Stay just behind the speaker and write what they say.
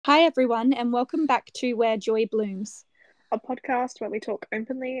Hi, everyone, and welcome back to Where Joy Blooms. A podcast where we talk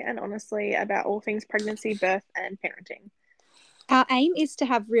openly and honestly about all things pregnancy, birth, and parenting. Our aim is to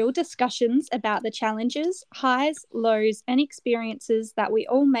have real discussions about the challenges, highs, lows, and experiences that we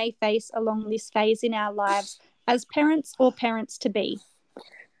all may face along this phase in our lives as parents or parents to be.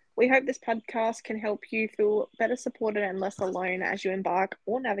 We hope this podcast can help you feel better supported and less alone as you embark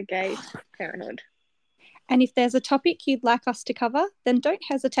or navigate parenthood. And if there's a topic you'd like us to cover, then don't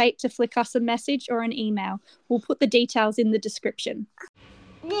hesitate to flick us a message or an email. We'll put the details in the description.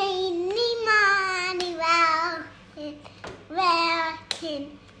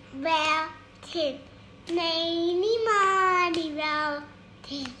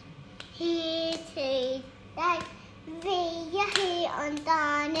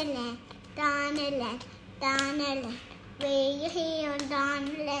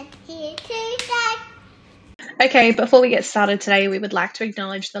 Okay, before we get started today, we would like to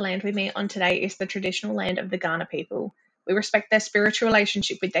acknowledge the land we meet on today is the traditional land of the Kaurna people. We respect their spiritual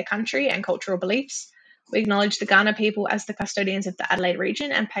relationship with their country and cultural beliefs. We acknowledge the Kaurna people as the custodians of the Adelaide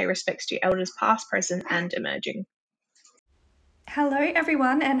region and pay respects to elders past, present, and emerging. Hello,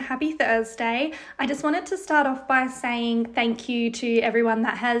 everyone, and happy Thursday. I just wanted to start off by saying thank you to everyone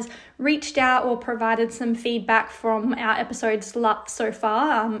that has reached out or provided some feedback from our episodes so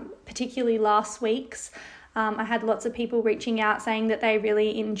far, particularly last week's. I had lots of people reaching out saying that they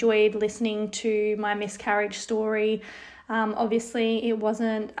really enjoyed listening to my miscarriage story. Obviously, it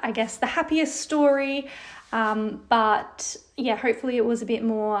wasn't, I guess, the happiest story, but yeah, hopefully it was a bit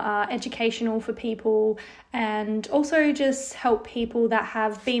more educational for people and also just help people that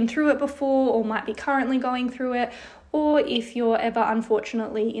have been through it before or might be currently going through it, or if you're ever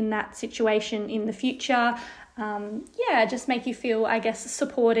unfortunately in that situation in the future. Just make you feel, I guess,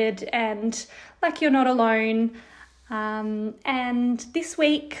 supported and like you're not alone. And this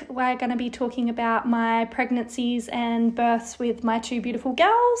week we're going to be talking about my pregnancies and births with my two beautiful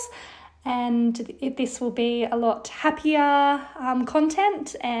girls, and this will be a lot happier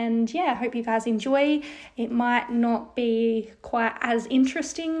content, and I hope you guys enjoy. It might not be quite as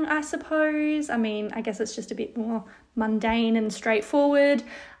interesting, I suppose. I mean, I guess it's just a bit more mundane and straightforward,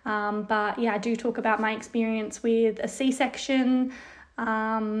 but I do talk about my experience with a C-section,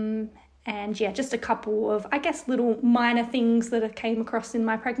 and just a couple of, I guess, little minor things that I came across in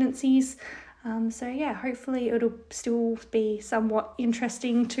my pregnancies. Hopefully it'll still be somewhat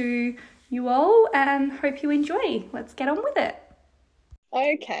interesting to you all, and hope you enjoy. Let's get on with it.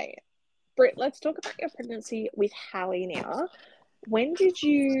 Okay, Britt, let's talk about your pregnancy with Hallie now. When did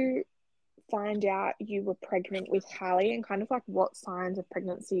you find out you were pregnant with Hallie, and kind of like what signs of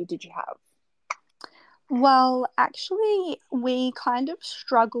pregnancy did you have? Well, actually, we kind of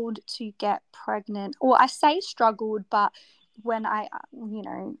struggled to get pregnant. Or I say struggled, but when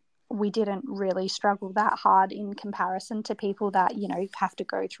we didn't really struggle that hard in comparison to people that, have to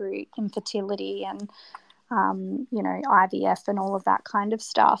go through infertility and, IVF and all of that kind of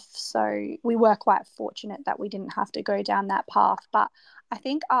stuff. So we were quite fortunate that we didn't have to go down that path. But I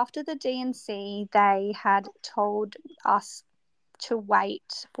think after the D&C, they had told us to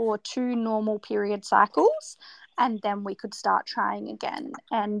wait for 2 normal period cycles and then we could start trying again.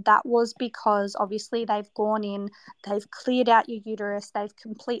 And that was because obviously they've gone in, they've cleared out your uterus, they've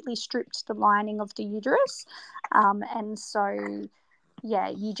completely stripped the lining of the uterus.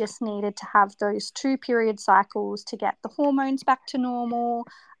 You just needed to have those 2 period cycles to get the hormones back to normal,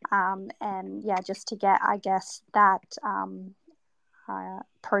 just to get, I guess, that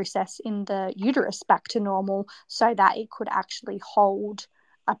process in the uterus back to normal so that it could actually hold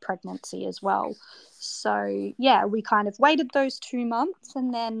a pregnancy as well. So we kind of waited those 2 months,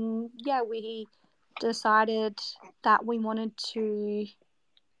 and then we decided that we wanted to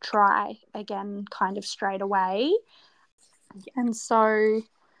try again kind of straight away. And so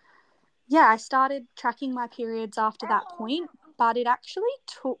I started tracking my periods after that point, but it actually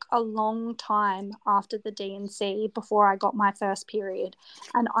took a long time after the D&C before I got my first period.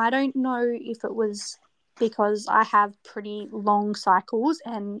 And I don't know if it was because I have pretty long cycles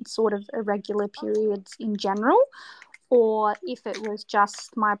and sort of irregular periods in general, or if it was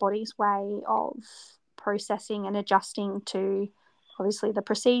just my body's way of processing and adjusting to obviously the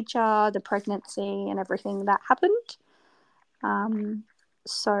procedure, the pregnancy, and everything that happened.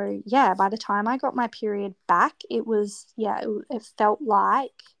 By the time I got my period back, it was, it felt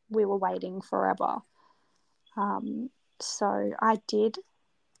like we were waiting forever. So I did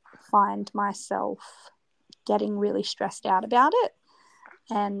find myself getting really stressed out about it.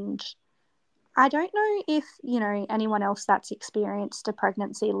 And I don't know if, anyone else that's experienced a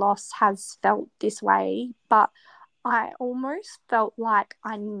pregnancy loss has felt this way, but I almost felt like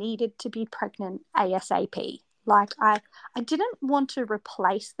I needed to be pregnant ASAP. Like I didn't want to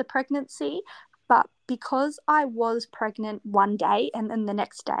replace the pregnancy, but because I was pregnant one day and then the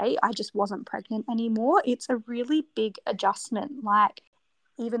next day I just wasn't pregnant anymore, it's a really big adjustment. Like,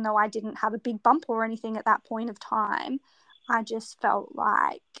 even though I didn't have a big bump or anything at that point of time, I just felt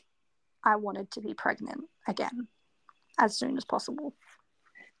like I wanted to be pregnant again as soon as possible.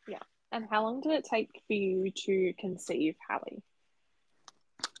 Yeah. And how long did it take for you to conceive Hallie?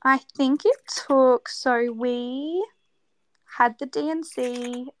 I think it took, so we had the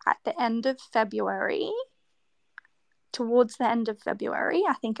DNC at the end of February, towards the end of February,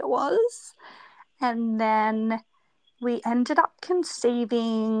 I think it was. And then we ended up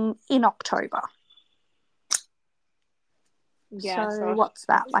conceiving in October. Yeah, So so what's a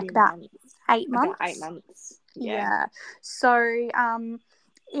that? Like few about months. 8 months? 8 months. Yeah. Yeah. So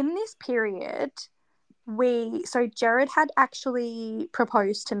in this period, so Jared had actually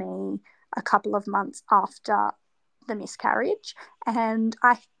proposed to me a couple of months after the miscarriage, and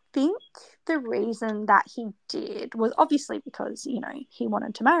I think the reason that he did was obviously because, he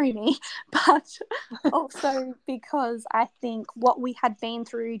wanted to marry me, but also because I think what we had been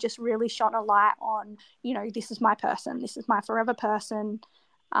through just really shone a light on, this is my person, this is my forever person.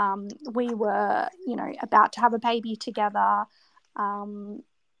 We were, about to have a baby together.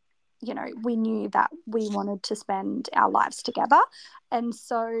 We knew that we wanted to spend our lives together. And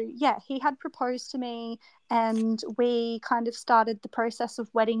so, yeah, he had proposed to me, and we kind of started the process of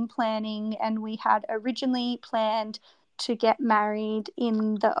wedding planning. And we had originally planned to get married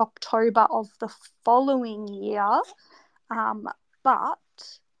in the October of the following year. But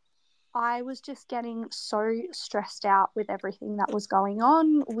I was just getting so stressed out with everything that was going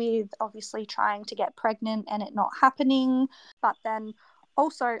on, with obviously trying to get pregnant and it not happening. But then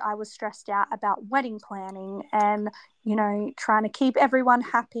also, I was stressed out about wedding planning and, trying to keep everyone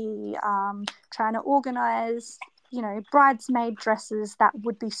happy, trying to organize, bridesmaid dresses that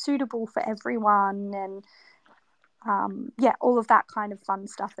would be suitable for everyone, and yeah, all of that kind of fun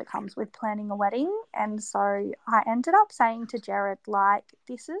stuff that comes with planning a wedding. And so I ended up saying to Jared, like,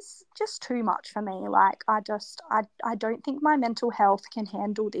 this is just too much for me. Like, I don't think my mental health can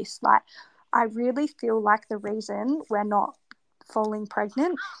handle this. Like, I really feel like the reason we're not falling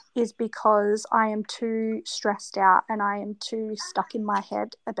pregnant is because I am too stressed out and I am too stuck in my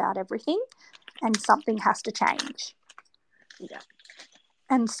head about everything, and something has to change. Yeah.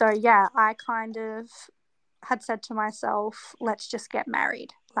 And so, yeah, I kind of had said to myself, let's just get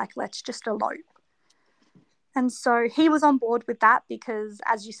married. Like, let's just elope. And so he was on board with that because,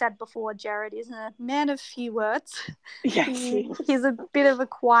 as you said before, Jared is a man of few words. Yes. He's a bit of a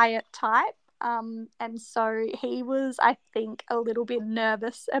quiet type. And so he was, I think, a little bit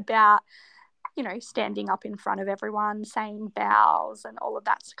nervous about, standing up in front of everyone, saying vows and all of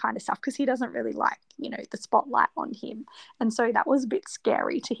that kind of stuff, because he doesn't really like, the spotlight on him. And so that was a bit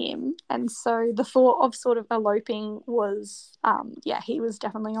scary to him. And so the thought of sort of eloping was, yeah, he was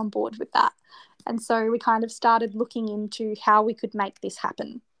definitely on board with that. And so we kind of started looking into how we could make this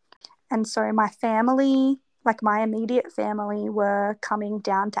happen. And so my family, like my immediate family, were coming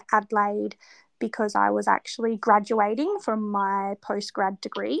down to Adelaide because I was actually graduating from my postgrad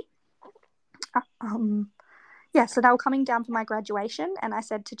degree. Yeah, so they were coming down for my graduation, and I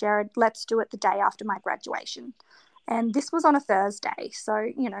said to Jared, let's do it the day after my graduation. And this was on a Thursday,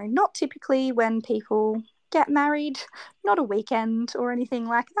 so, not typically when people get married, not a weekend or anything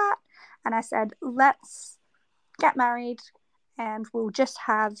like that. And I said, let's get married and we'll just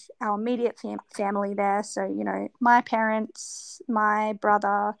have our immediate family there. So, my parents, my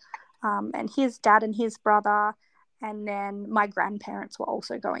brother, and his dad and his brother, and then my grandparents were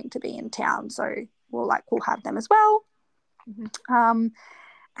also going to be in town. So we'll have them as well. Mm-hmm.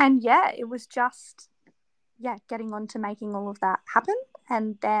 And yeah, it was just, getting on to making all of that happen.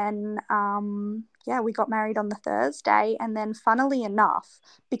 And then, yeah, we got married on the Thursday. And then, funnily enough,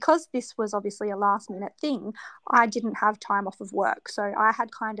 because this was obviously a last minute thing, I didn't have time off of work. So I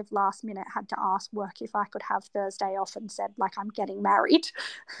had kind of last minute had to ask work if I could have Thursday off, and said, like, I'm getting married.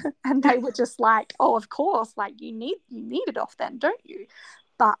 And they were just like, oh, of course, like you need it off then, don't you?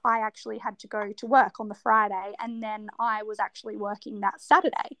 But I actually had to go to work on the Friday, and then I was actually working that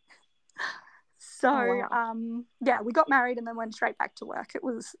Saturday. So, oh, wow. Yeah, we got married and then went straight back to work. It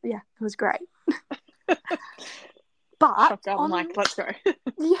was great. But I'm like, let's go.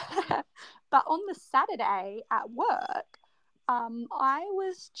 Yeah, but on the Saturday at work,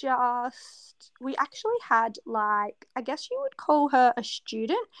 we actually had, like, I guess you would call her a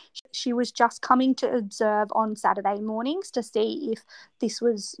student. She was just coming to observe on Saturday mornings to see if this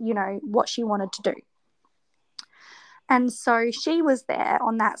was, what she wanted to do. And so she was there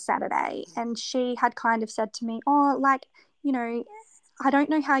on that Saturday, and she had kind of said to me, oh, like, you know, I don't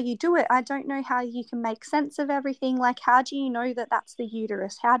know how you do it. I don't know how you can make sense of everything. Like, how do you know that that's the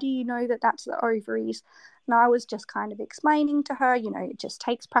uterus? How do you know that that's the ovaries? And I was just kind of explaining to her, you know, it just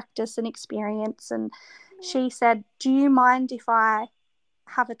takes practice and experience. And she said, do you mind if I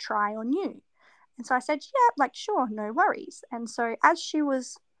have a try on you? And so I said, yeah, like, sure, no worries. And so as she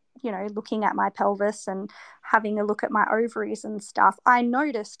was, you know, looking at my pelvis and having a look at my ovaries and stuff, I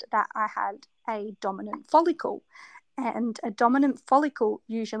noticed that I had a dominant follicle. And a dominant follicle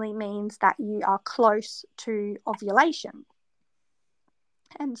usually means that you are close to ovulation.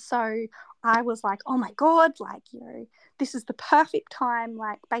 And so I was like, oh my God, like, you know, this is the perfect time.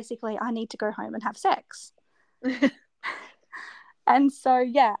 Like, basically, I need to go home and have sex. And so,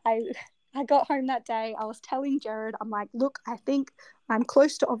 yeah, I got home that day. I was telling Jared, I'm like, look, I think I'm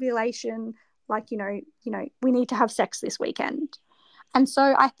close to ovulation. Like, we need to have sex this weekend. And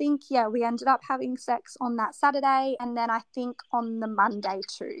so I think, yeah, we ended up having sex on that Saturday, and then I think on the Monday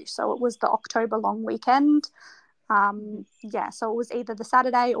too. So it was the October long weekend. Yeah, so it was either the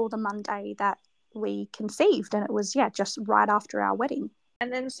Saturday or the Monday that we conceived, and it was, yeah, just right after our wedding.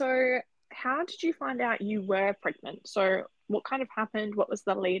 And then, so how did you find out you were pregnant? So, what kind of happened? What was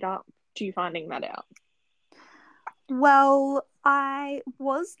the lead up to you finding that out? Well, I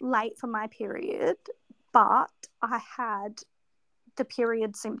was late for my period, but I had the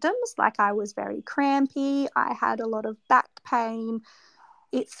period symptoms. Like, I was very crampy, I had a lot of back pain.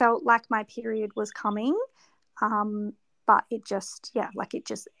 It felt like my period was coming. But it just, yeah, like it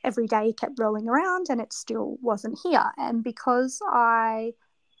just every day kept rolling around and it still wasn't here. And because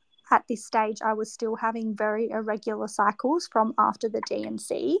at this stage, I was still having very irregular cycles from after the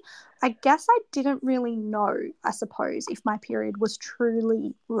D&C. I guess I didn't really know, I suppose, if my period was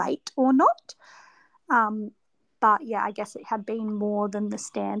truly late or not. But yeah, I guess it had been more than the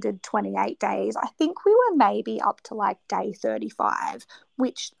standard 28 days. I think we were maybe up to like day 35,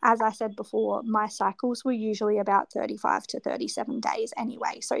 which, as I said before, my cycles were usually about 35 to 37 days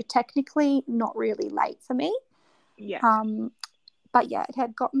anyway. So technically not really late for me. Yeah. But yeah, it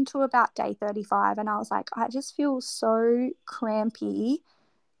had gotten to about day 35 and I was like, I just feel so crampy,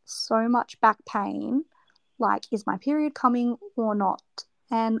 so much back pain. Like, is my period coming or not?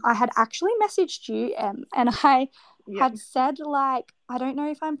 And I had actually messaged you, and I had said, like, I don't know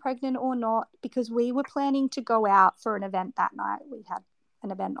if I'm pregnant or not, because we were planning to go out for an event that night. We had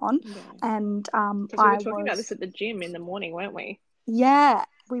an event on. Yeah. And because we were talking about this at the gym in the morning, weren't we? Yeah,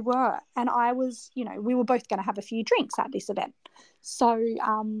 we were. And I was, we were both going to have a few drinks at this event. So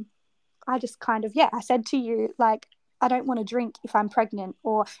I just kind of, I said to you, like, I don't want to drink if I'm pregnant.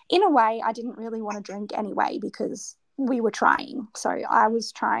 Or in a way, I didn't really want to drink anyway because we were trying. So I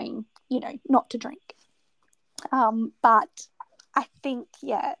was trying, not to drink. But I think,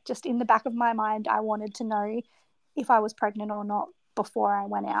 just in the back of my mind, I wanted to know if I was pregnant or not before I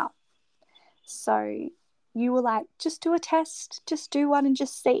went out. So you were like, just do a test, just do one and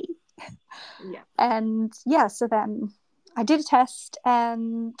just see. Yeah. And so then I did a test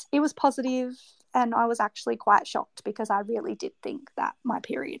and it was positive, and I was actually quite shocked because I really did think that my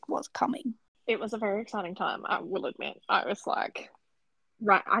period was coming. It was a very exciting time, I will admit. I was like,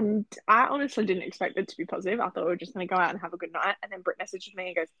 right, and I honestly didn't expect it to be positive. I thought we were just going to go out and have a good night, and then Britt messaged me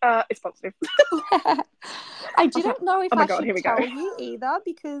and goes, it's positive. I didn't know if oh my I God, should tell you either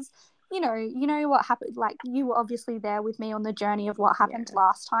because you know what happened. Like, you were obviously there with me on the journey of what happened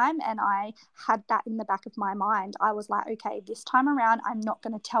last time, and I had that in the back of my mind. I was like, okay, this time around I'm not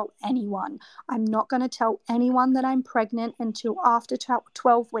going to tell anyone. I'm not going to tell anyone that I'm pregnant until after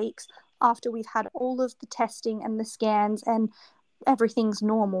 12 weeks, after we've had all of the testing and the scans and everything's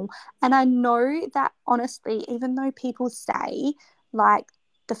normal. And I know that, honestly, even though people say, like,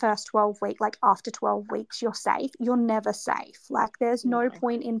 the first 12 week, like after 12 weeks you're safe, you're never safe. Like, there's no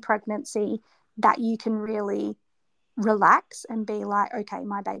point in pregnancy that you can really relax and be like, okay,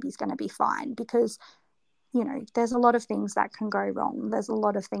 my baby's going to be fine, because there's a lot of things that can go wrong. There's a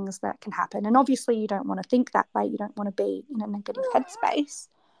lot of things that can happen, and obviously you don't want to think that way. You don't want to be in a negative headspace.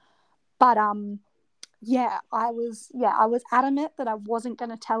 But I was adamant that I wasn't going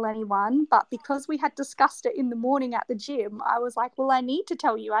to tell anyone, but because we had discussed it in the morning at the gym, I was like, well, I need to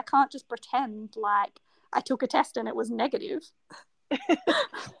tell you. I can't just pretend like I took a test and it was negative.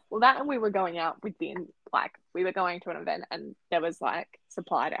 Well, that, and we were going out with we were going to an event and there was like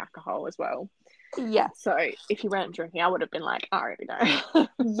supplied alcohol as well. Yeah. So if you weren't drinking, I would have been like, all right, we go.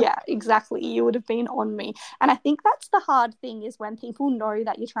 Yeah, exactly. You would have been on me. And I think that's the hard thing, is when people know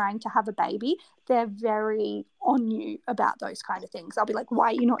that you're trying to have a baby, they're very on you about those kind of things. I'll be like,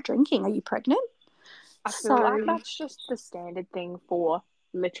 why are you not drinking? Are you pregnant? I feel like So, that's just the standard thing for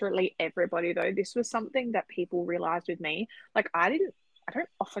literally everybody, though. This was something that people realized with me. Like, I don't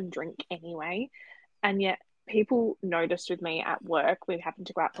often drink anyway. And yet, people noticed with me at work, we happened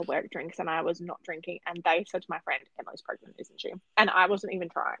to go out for work drinks, and I was not drinking. And they said to my friend, Emily's pregnant, isn't she? And I wasn't even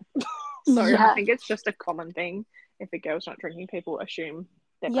trying. So I yeah. think it's just a common thing. If a girl's not drinking, people assume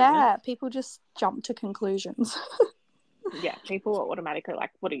they're pregnant. Yeah, people just jump to conclusions. Yeah, people are automatically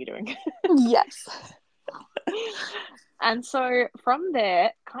like, what are you doing? Yes. And so from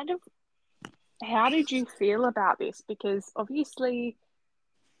there, kind of, how did you feel about this? Because obviously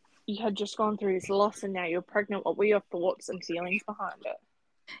you had just gone through this loss and now you're pregnant. What were your thoughts and feelings behind it?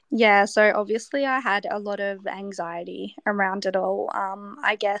 Yeah, so obviously I had a lot of anxiety around it all.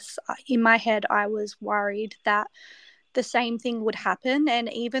 I guess in my head I was worried that the same thing would happen.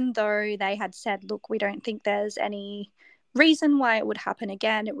 And even though they had said, look, we don't think there's any reason why it would happen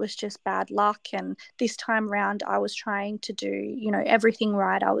again, it was just bad luck. And this time round, I was trying to do, everything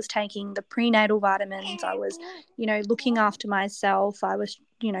right. I was taking the prenatal vitamins, I was, looking after myself, I was,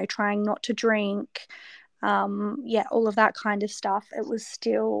 trying not to drink. Yeah, all of that kind of stuff. It was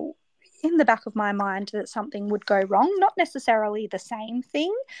still in the back of my mind that something would go wrong, not necessarily the same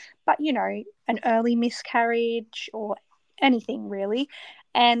thing, but an early miscarriage or anything really.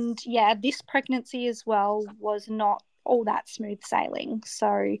 And yeah, this pregnancy as well was not all that smooth sailing.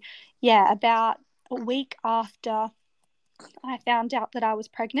 So yeah, about a week after I found out that I was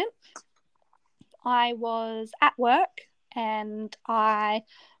pregnant, I was at work and I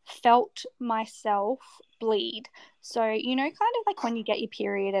felt myself bleed. So, kind of like when you get your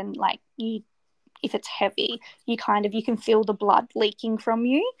period and like if it's heavy, you can feel the blood leaking from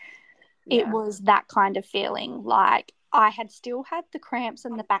you. It Yeah. was that kind of feeling. Like I had still had the cramps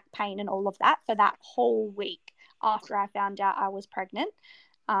and the back pain and all of that for that whole week after I found out I was pregnant.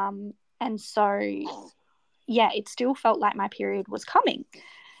 And so, yeah, it still felt like my period was coming.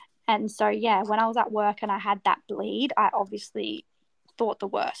 And so, yeah, when I was at work and I had that bleed, I obviously thought the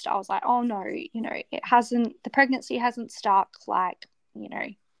worst. I was like, oh no, the pregnancy hasn't stuck. Like,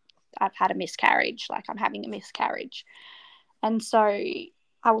 I've had a miscarriage, like I'm having a miscarriage. And so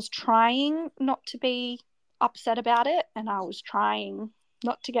I was trying not to be upset about it and I was trying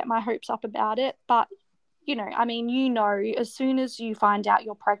not to get my hopes up about it. But, as soon as you find out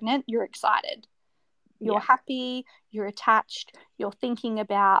you're pregnant, you're excited. You're Yeah. happy, you're attached, you're thinking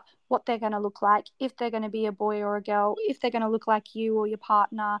about what they're going to look like, if they're going to be a boy or a girl, if they're going to look like you or your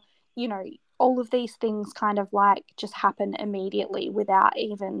partner, all of these things kind of like just happen immediately without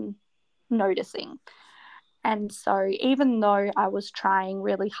even noticing. And so, even though I was trying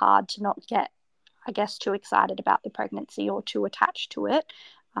really hard to not get, I guess, too excited about the pregnancy or too attached to it,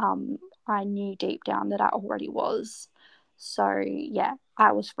 I knew deep down that I already was. So, yeah,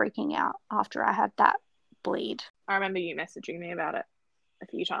 I was freaking out after I had that bleed. I remember you messaging me about it a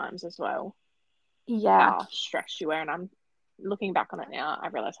few times as well, Yeah. how stressed you were. And I'm looking back on it now, I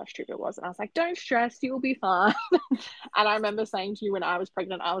realized how stupid it was. And I was like, don't stress, you'll be fine. And I remember saying to you when I was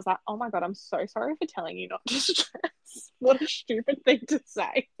pregnant, I was like, oh my God, I'm so sorry for telling you not to stress. What a stupid thing to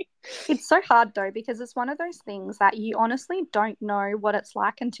say. It's so hard though, because it's one of those things that you honestly don't know what it's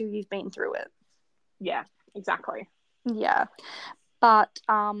like until you've been through it. Yeah, exactly. Yeah. But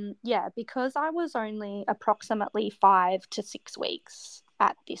yeah, because I was only approximately 5 to 6 weeks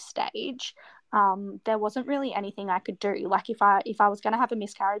at this stage, there wasn't really anything I could do. Like if I was going to have a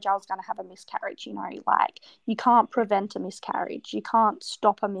miscarriage, I was going to have a miscarriage. Like you can't prevent a miscarriage, you can't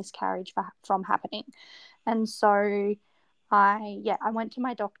stop a miscarriage from happening. And so I went to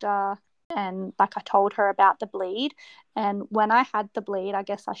my doctor and like I told her about the bleed. And when I had the bleed, I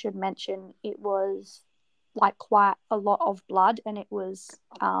guess I should mention it was like quite a lot of blood and it was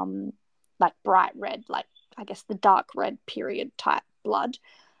like bright red, like I guess the dark red period type blood.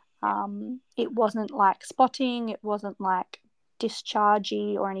 It wasn't like spotting, it wasn't like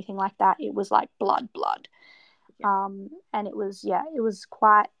dischargey or anything like that. It was like blood. And it was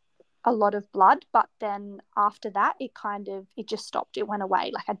quite a lot of blood, but then after that it just stopped. It went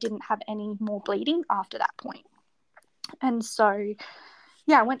away. Like I didn't have any more bleeding after that point. And so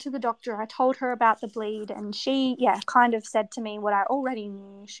yeah, I went to the doctor. I told her about the bleed, and she, kind of said to me what I already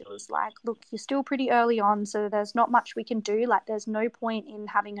knew. She was like, look, you're still pretty early on, so there's not much we can do. Like, there's no point in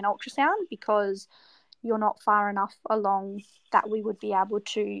having an ultrasound because you're not far enough along that we would be able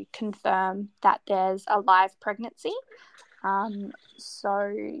to confirm that there's a live pregnancy.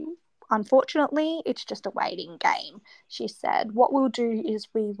 So, unfortunately, it's just a waiting game. She said, what we'll do is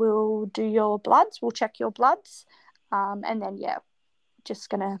we will do your bloods, we'll check your bloods, and then,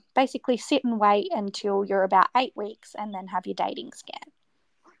 just going to basically sit and wait until you're about 8 weeks and then have your dating scan.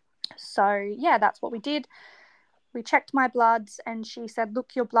 So, yeah, that's what we did. We checked my bloods and she said,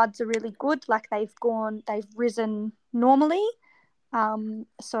 look, your bloods are really good. Like they've risen normally.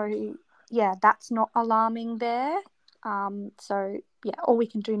 So, yeah, that's not alarming there. So, yeah, all we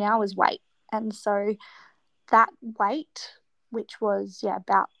can do now is wait. And so that wait, which was, yeah,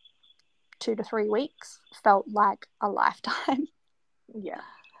 about 2 to 3 weeks, felt like a lifetime. Yeah.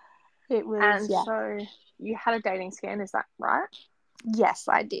 It was, And yeah. so you had a dating scan, is that right? Yes,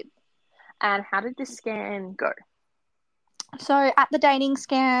 I did. And how did this scan go? So at the dating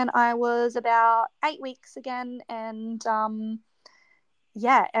scan, I was about 8 weeks again, and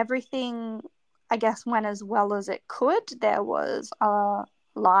yeah, everything I guess went as well as it could. There was a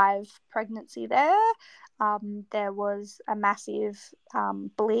live pregnancy there. There was a massive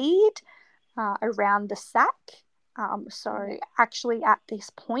bleed around the sac. So actually, at this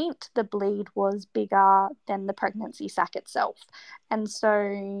point, the bleed was bigger than the pregnancy sac itself, and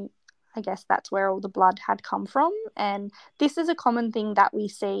so I guess that's where all the blood had come from. And this is a common thing that we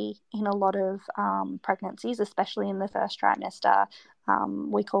see in a lot of pregnancies, especially in the first trimester.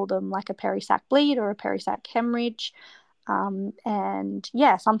 We call them like a perisac bleed or a perisac hemorrhage. And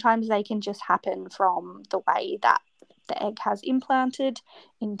yeah, sometimes they can just happen from the way that the egg has implanted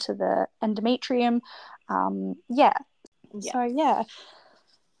into the endometrium. Yeah. So, yeah.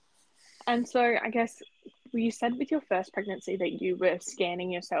 And so I guess you said with your first pregnancy that you were scanning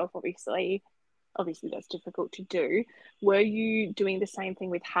yourself, obviously. Obviously, that's difficult to do. Were you doing the same thing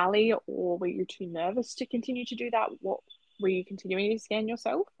with Hallie, or were you too nervous to continue to do that? What were you continuing to scan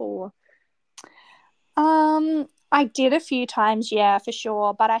yourself, or? I did a few times, yeah, for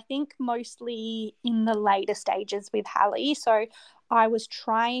sure, but I think mostly in the later stages with Hallie. So I was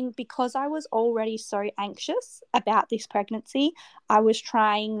trying, because I was already so anxious about this pregnancy, I was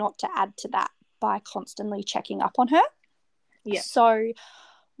trying not to add to that by constantly checking up on her. Yeah. So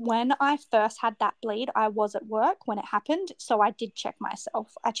when I first had that bleed, I was at work when it happened. So I did check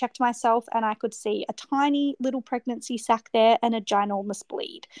myself. I checked myself and I could see a tiny little pregnancy sac there and a ginormous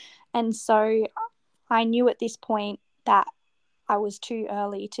bleed. And so I knew at this point that I was too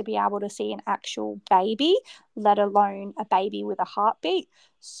early to be able to see an actual baby, let alone a baby with a heartbeat.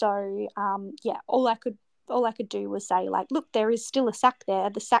 So yeah, all I could do was say, like, look, there is still a sac there.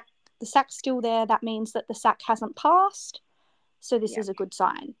 The sac's still there. That means that the sac hasn't passed. So this is a good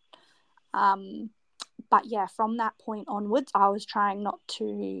sign. But yeah, from that point onwards, I was trying not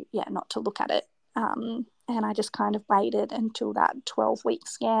to look at it. And I just kind of waited until that 12-week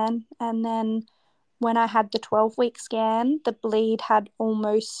scan. And then when I had the 12-week scan, the bleed had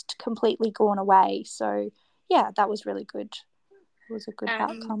almost completely gone away. So yeah, that was really good. It was a good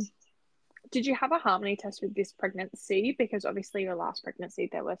outcome. Did you have a harmony test with this pregnancy? Because obviously your last pregnancy,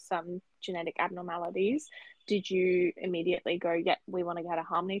 there were some genetic abnormalities. Did you immediately go, yeah, we want to get a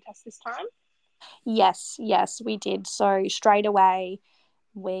harmony test this time? Yes, we did. So straight away,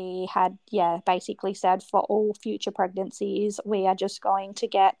 we had, basically said for all future pregnancies, we are just going to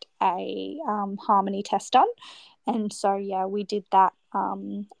get a harmony test done. And so, yeah, we did that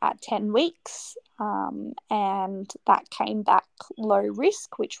at 10 weeks. And that came back low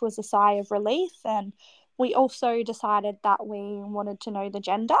risk, which was a sigh of relief. And we also decided that we wanted to know the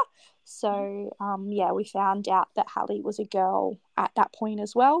gender. So, yeah, we found out that Hallie was a girl at that point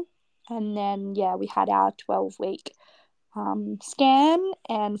as well. And then, yeah, we had our 12-week scan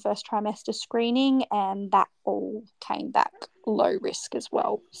and first trimester screening, and that all came back low risk as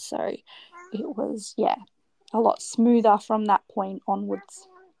well. So it was, yeah, a lot smoother from that point onwards.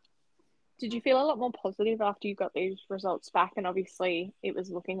 Did you feel a lot more positive after you got these results back? And obviously, it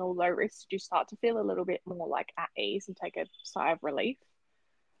was looking all low risk. Did you start to feel a little bit more like at ease and take a sigh of relief?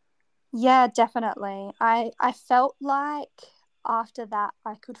 Yeah, definitely. I felt like after that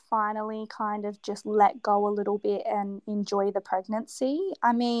I could finally kind of just let go a little bit and enjoy the pregnancy.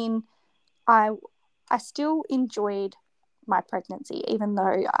 I mean, I I still enjoyed my pregnancy even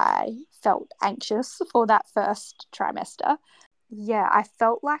though I felt anxious for that first trimester. Yeah, I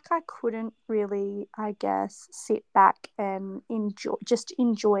felt like I couldn't really, I guess, sit back and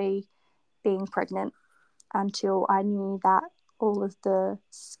enjoy being pregnant until I knew that all of the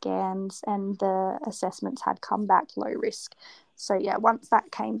scans and the assessments had come back low risk. So yeah, once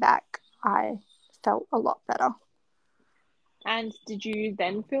that came back, I felt a lot better. And did you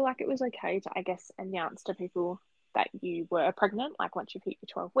then feel like it was okay to, I guess, announce to people that you were pregnant? Like once you've hit your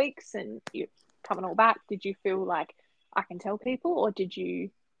 12 weeks and you're coming all back, did you feel like I can tell people, or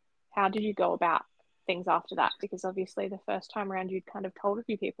how did you go about things after that? Because obviously the first time around you'd kind of told a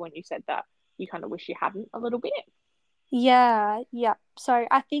few people and you said that you kind of wish you hadn't a little bit. Yeah. So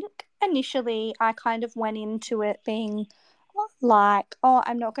I think initially I kind of went into it being, like, oh,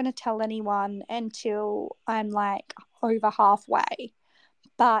 I'm not going to tell anyone until I'm like over halfway.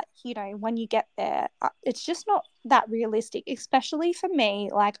 But, you know, when you get there, it's just not that realistic, especially for me.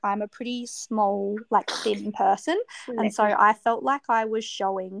 Like, I'm a pretty small, like, thin person. And so I felt like I was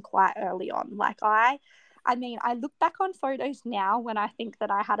showing quite early on. Like, I mean, I look back on photos now when I think that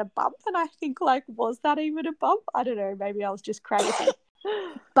I had a bump and I think, like, was that even a bump? I don't know. Maybe I was just crazy.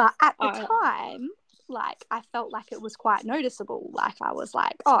 But at the time, like, I felt like it was quite noticeable. Like, I was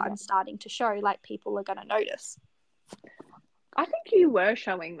like, oh, I'm starting to show, like, people are going to notice. I think you were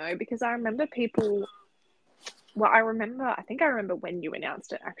showing though, because I remember people. Well, I think I remember when you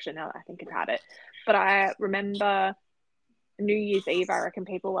announced it, actually, now that I think about it. But I remember New Year's Eve, I reckon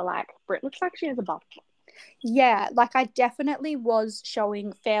people were like, Britt looks like she has a bump. Yeah, like I definitely was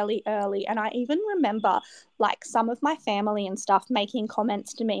showing fairly early. And I even remember like some of my family and stuff making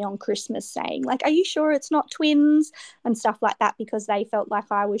comments to me on Christmas saying, like, are you sure it's not twins and stuff like that, because they felt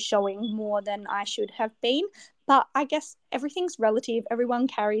like I was showing more than I should have been. But I guess everything's relative. Everyone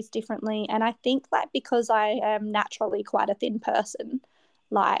carries differently. And I think that because I am naturally quite a thin person,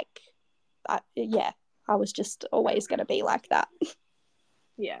 like, yeah, I was just always going to be like that.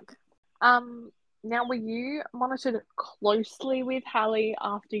 Yeah. Now, were you monitored closely with Hallie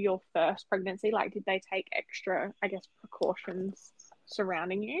after your first pregnancy? Like, did they take extra, I guess, precautions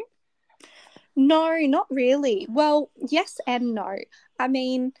surrounding you? No, not really. Well, yes and no. I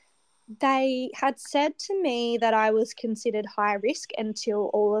mean, they had said to me that I was considered high risk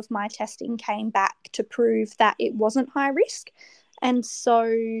until all of my testing came back to prove that it wasn't high risk. And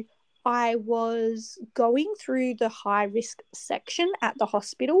so I was going through the high risk section at the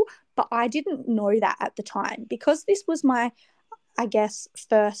hospital, but I didn't know that at the time because this was my, I guess,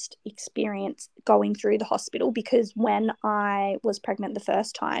 first experience going through the hospital, because when I was pregnant the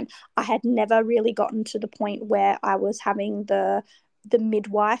first time, I had never really gotten to the point where I was having the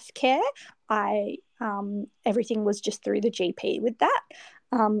midwife care. I everything was just through the GP with that.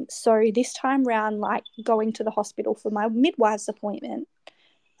 So this time round, like going to the hospital for my midwife appointments,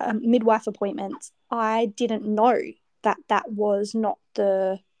 I didn't know that that was not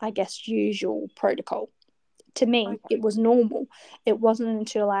the, I guess, usual protocol. To me, Okay. it was normal. It wasn't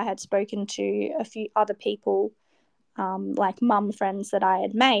until I had spoken to a few other people, like mum friends that I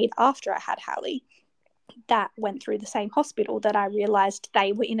had made after I had Hallie, that went through the same hospital, that I realised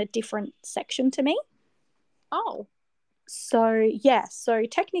they were in a different section to me. Oh. So, yeah, so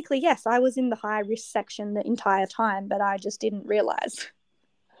technically, yes, I was in the high risk section the entire time, but I just didn't realise.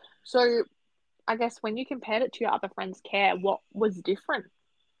 So, I guess when you compared it to your other friends' care, what was different?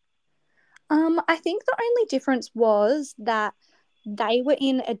 I think the only difference was that they were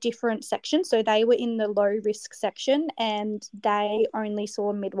in a different section. So they were in the low risk section and they only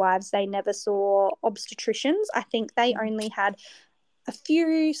saw midwives. They never saw obstetricians. I think they only had a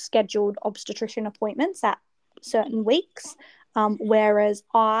few scheduled obstetrician appointments at certain weeks. Whereas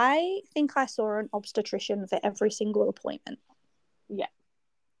I think I saw an obstetrician for every single appointment. Yeah.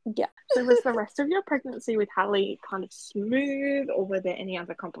 Yeah. So, was the rest of your pregnancy with Hallie kind of smooth, or were there any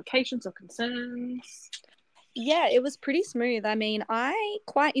other complications or concerns? Yeah, it was pretty smooth. I mean, I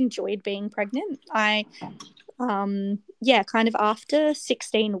quite enjoyed being pregnant. Yeah, kind of after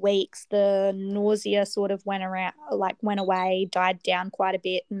 16 weeks, the nausea sort of went away, died down quite a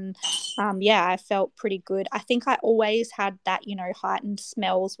bit. And yeah, I felt pretty good. I think I always had that, you know, heightened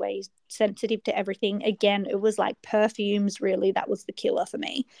smells where you're sensitive to everything. Again, it was like perfumes, really, that was the killer for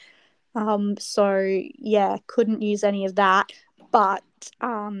me. So yeah, couldn't use any of that. But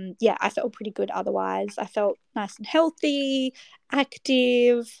yeah, I felt pretty good otherwise. I felt nice and healthy,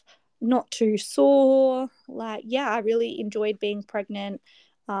 active, not too sore. Like, yeah, I really enjoyed being pregnant.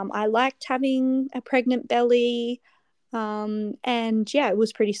 I liked having a pregnant belly. And yeah, it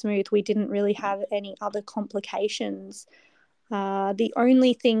was pretty smooth. We didn't really have any other complications. The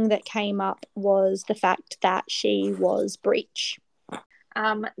only thing that came up was the fact that she was breech.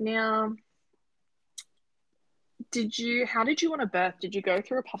 Now, how did you want to birth? Did you go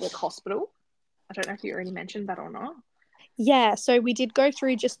through a public hospital? I don't know if you already mentioned that or not. Yeah, so we did go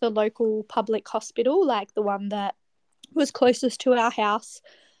through just the local public hospital, like the one that was closest to our house.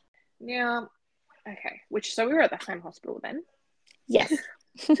 Now, okay, so we were at the same hospital then, Yes.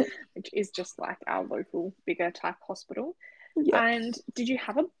 which is just like our local bigger type hospital. Yep. And did you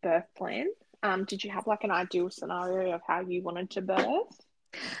have a birth plan? Did you have like an ideal scenario of how you wanted to birth?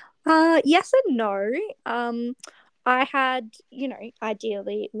 Yes and no. I had, you know,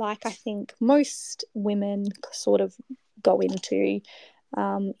 ideally, like I think most women sort of go into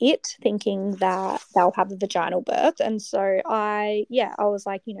it thinking that they'll have a vaginal birth. And so I was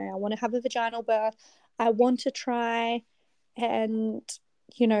like, you know, I want to have a vaginal birth. I want to try and,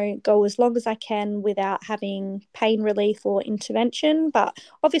 go as long as I can without having pain relief or intervention. But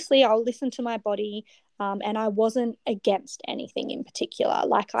obviously, I'll listen to my body. And I wasn't against anything in particular.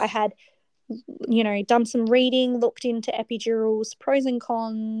 Like I had, done some reading, looked into epidurals, pros and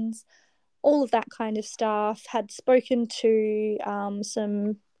cons, all of that kind of stuff. Had spoken to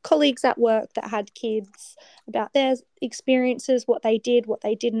some colleagues at work that had kids about their experiences, what they did, what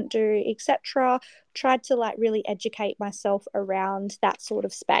they didn't do, etc. Tried to like really educate myself around that sort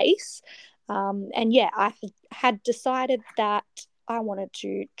of space. And yeah, I had decided that I wanted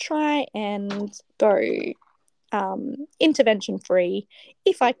to try and go intervention free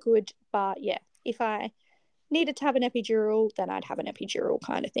if I could. But yeah, if I needed to have an epidural, then I'd have an epidural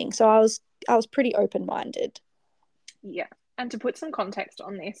kind of thing. So I was pretty open minded. Yeah. And to put some context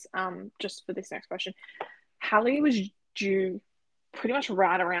on this, just for this next question, Hallie was due pretty much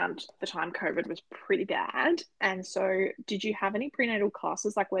right around the time COVID was pretty bad. And so did you have any prenatal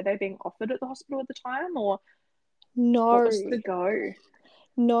classes? Like were they being offered at the hospital at the time, or what No, was the go?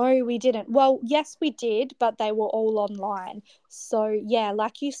 no, we didn't. Well, yes, we did, but they were all online. So, yeah,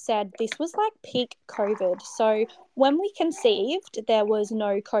 like you said, this was like peak COVID. So, when we conceived, there was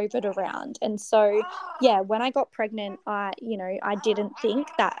no COVID around. And so, yeah, when I got pregnant, I didn't think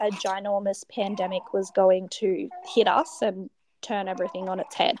that a ginormous pandemic was going to hit us and turn everything on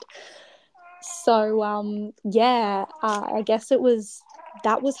its head. So, yeah, I guess that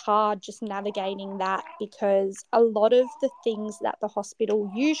was hard just navigating that because a lot of the things that the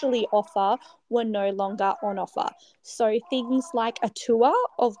hospital usually offer were no longer on offer. So things like a tour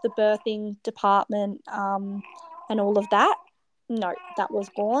of the birthing department and all of that, no, that was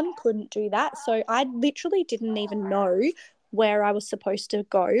gone. Couldn't do that. So I literally didn't even know where I was supposed to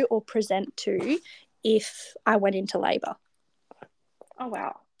go or present to if I went into labour. Oh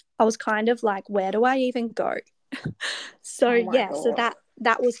wow. I was kind of like, where do I even go? So Oh my yeah, so God.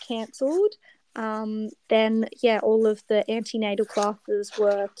 that was cancelled. Then yeah, all of the antenatal classes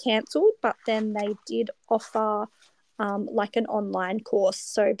were cancelled, but then they did offer like an online course.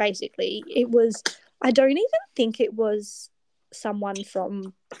 So basically, it was, I don't even think it was someone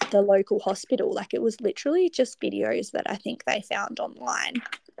from the local hospital. Like it was literally just videos that I think they found online,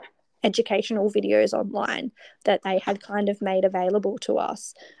 educational videos online that they had kind of made available to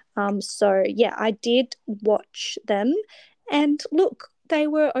us. So yeah, I did watch them, and look, they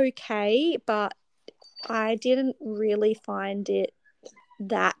were okay, but I didn't really find it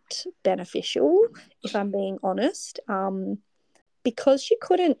that beneficial, if I'm being honest. Because you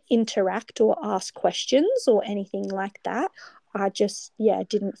couldn't interact or ask questions or anything like that, I just, yeah,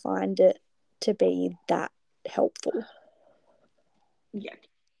 didn't find it to be that helpful. Yeah.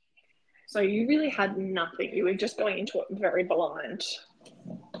 So you really had nothing. You were just going into it very blind.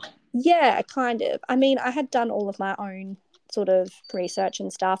 Yeah, kind of. I mean, I had done all of my own sort of research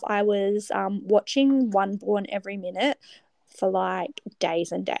and stuff. I was watching One Born every minute for like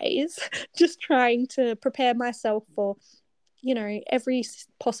days and days, just trying to prepare myself for, every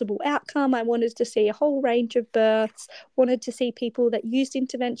possible outcome. I wanted to see a whole range of births, wanted to see people that used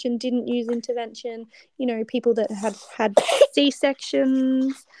intervention, didn't use intervention, people that had had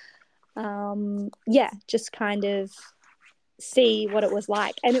C-sections. Yeah, just kind of see what it was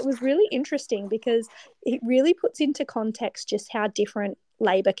like. And it was really interesting because it really puts into context just how different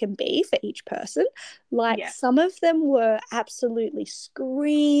labor can be for each person. Like Yeah. some of them were absolutely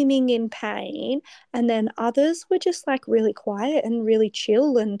screaming in pain, and then others were just like really quiet and really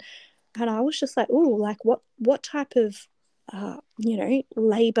chill. And I was just like, oh, like what type of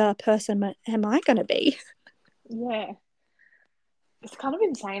labor person am I going to be? Yeah. It's kind of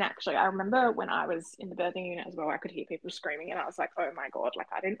insane, actually. I remember when I was in the birthing unit as well, I could hear people screaming, and I was like, oh my God, like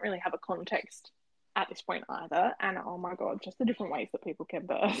I didn't really have a context at this point either. And oh my God, just the different ways that people can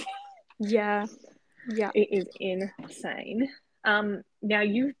birth. Yeah, yeah. It is insane. Now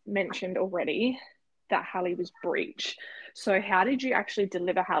you've mentioned already that Hallie was breech. So how did you actually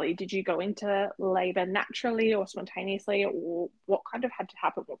deliver Hallie? Did you go into labor naturally or spontaneously, or what kind of had to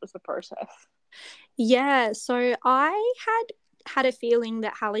happen? What was the process? Yeah, so I had a feeling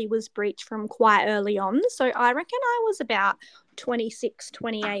that Hallie was breech from quite early on. So I reckon I was about 26,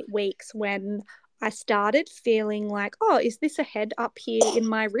 28 weeks when I started feeling like, oh, is this a head up here in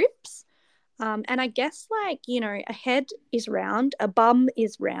my ribs? And I guess, like, a head is round, a bum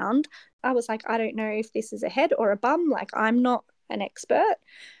is round. I was like, I don't know if this is a head or a bum. Like, I'm not an expert.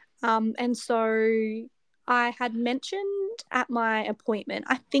 And so I had mentioned at my appointment,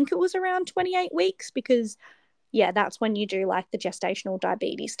 I think it was around 28 weeks because, yeah, that's when you do like the gestational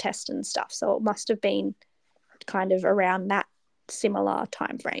diabetes test and stuff. So it must have been kind of around that similar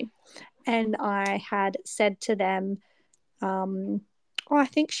time frame. And I had said to them, oh, I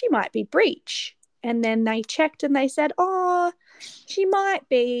think she might be breech. And then they checked and they said, oh, she might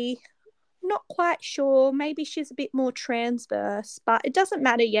be, not quite sure. Maybe she's a bit more transverse, but it doesn't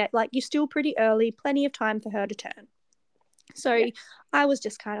matter yet. Like, you're still pretty early, plenty of time for her to turn. So Yeah. I was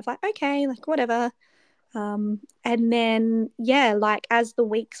just kind of like, okay, like whatever. And then, yeah, like as the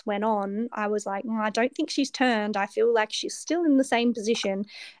weeks went on, I was like, I don't think she's turned. I feel like she's still in the same position.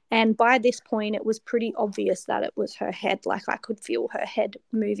 And by this point, it was pretty obvious that it was her head. Like I could feel her head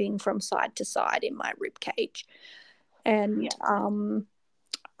moving from side to side in my rib cage. And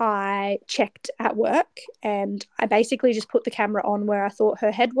I checked at work and I basically just put the camera on where I thought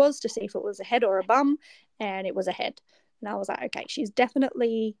her head was to see if it was a head or a bum, and it was a head. And I was like, okay, she's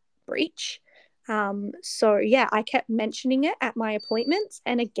definitely breech. So yeah, I kept mentioning it at my appointments,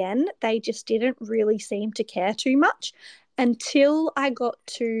 and again, they just didn't really seem to care too much until I got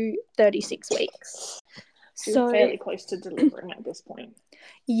to 36 weeks. So you're fairly close to delivering at this point.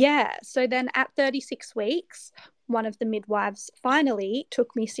 Yeah. So then at 36 weeks, one of the midwives finally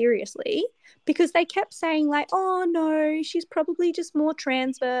took me seriously because they kept saying, like, oh, no, she's probably just more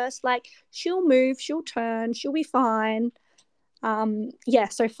transverse. Like, she'll move, she'll turn, she'll be fine. Yeah.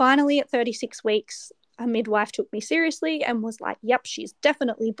 So finally at 36 weeks, a midwife took me seriously and was like, yep, she's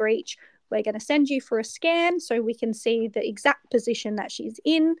definitely breech. We're going to send you for a scan so we can see the exact position that she's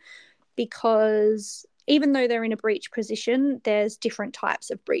in, because even though they're in a breech position, there's different types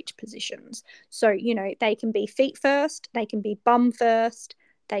of breech positions. So, you know, they can be feet first, they can be bum first,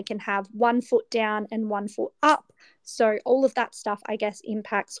 they can have 1 foot down and 1 foot up. So, all of that stuff, I guess,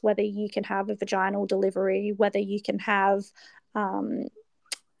 impacts whether you can have a vaginal delivery, whether you can have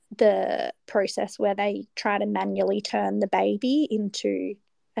the process where they try to manually turn the baby into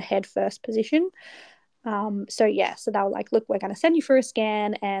a head first position. So they were like, look, we're going to send you for a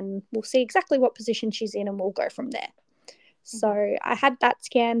scan and we'll see exactly what position she's in and we'll go from there. So I had that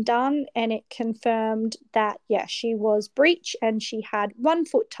scan done and it confirmed that, yeah, she was breech and she had 1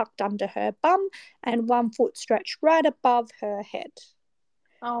 foot tucked under her bum and 1 foot stretched right above her head.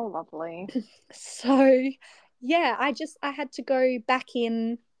 Oh, lovely. So, yeah, I had to go back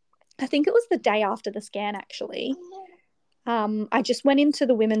in. I think it was the day after the scan, actually. I just went into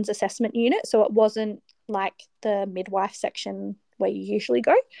the women's assessment unit, so it wasn't like the midwife section where you usually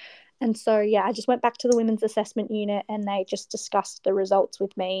go. And so, yeah, I just went back to the women's assessment unit and they just discussed the results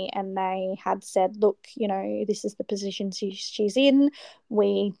with me. And they had said, look, you know, this is the position she's in.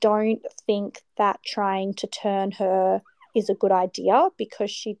 We don't think that trying to turn her is a good idea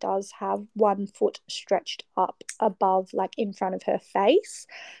because she does have 1 foot stretched up above, like in front of her face.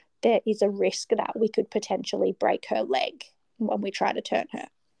 There is a risk that we could potentially break her leg when we try to turn her.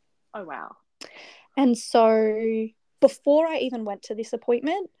 Oh, wow. And so before I even went to this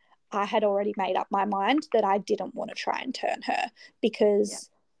appointment, I had already made up my mind that I didn't want to try and turn her because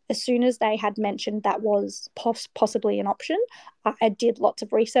as soon as they had mentioned that was possibly an option, I did lots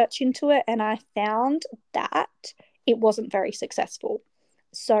of research into it and I found that it wasn't very successful.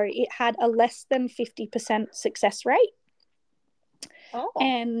 So it had a less than 50% success rate. Oh.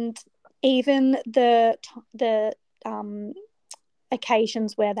 And even the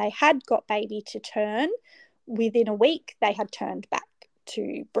occasions where they had got baby to turn, within a week they had turned back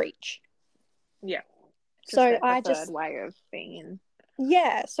to breech. Yeah. So their I preferred just way of being in.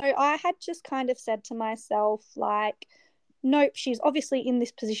 Yeah, so I had just kind of said to myself, like, nope, she's obviously in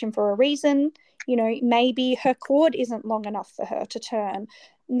this position for a reason. You know, maybe her cord isn't long enough for her to turn.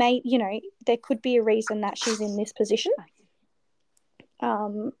 There could be a reason that she's in this position.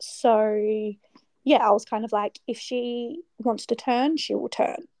 So yeah, I was kind of like, if she wants to turn, she will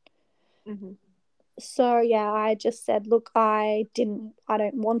turn. Mm-hmm. So yeah, I just said, look, I don't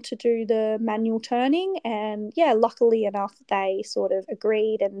want to do the manual turning. And yeah, luckily enough, they sort of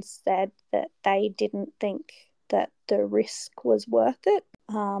agreed and said that they didn't think that the risk was worth it.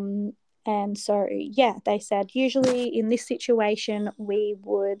 And so yeah, they said usually in this situation, we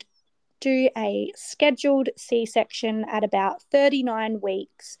would do a scheduled C-section at about 39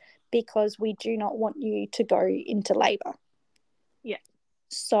 weeks because we do not want you to go into labor. Yeah.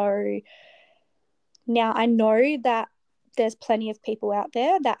 So now I know that there's plenty of people out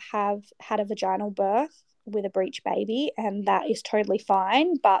there that have had a vaginal birth with a breech baby, and that is totally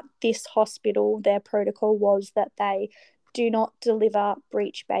fine. But this hospital, their protocol was that they do not deliver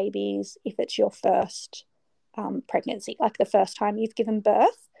breech babies if it's your first pregnancy, like the first time you've given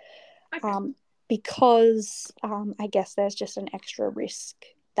birth. Okay. Because I guess there's just an extra risk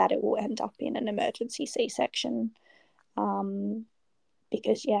that it will end up in an emergency C-section.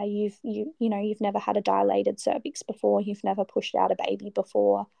 Because yeah, you've never had a dilated cervix before, you've never pushed out a baby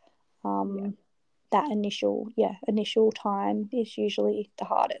before. that initial time is usually the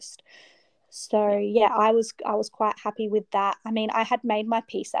hardest. So yeah, I was quite happy with that. I mean, I had made my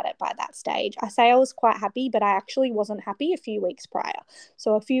peace at it by that stage. I say I was quite happy, but I actually wasn't happy a few weeks prior.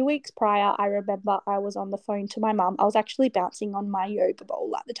 So a few weeks prior, I remember I was on the phone to my mum. I was actually bouncing on my yoga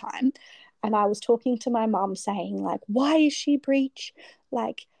ball at the time, and I was talking to my mum saying like, "Why is she breech?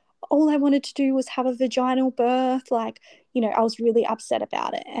 Like, all I wanted to do was have a vaginal birth." Like, I was really upset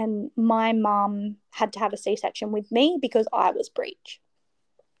about it. And my mum had to have a C-section with me because I was breech.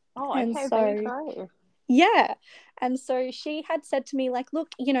 Oh, And okay, there you so go. yeah. And so she had said to me, like, look,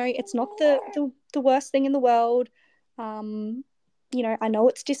 it's not the worst thing in the world. Um, I know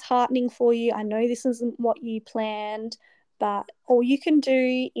it's disheartening for you. I know this isn't what you planned, but all you can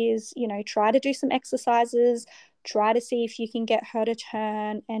do is, try to do some exercises, try to see if you can get her to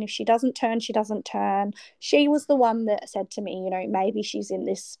turn. And if she doesn't turn, she doesn't turn. She was the one that said to me, maybe she's in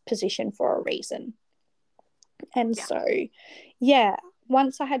this position for a reason. And Yeah. so, yeah,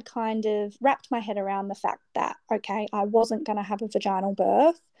 once I had kind of wrapped my head around the fact that, okay, I wasn't going to have a vaginal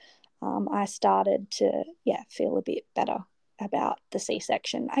birth, I started to, feel a bit better about the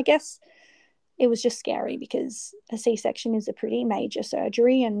C-section. I guess it was just scary because a C-section is a pretty major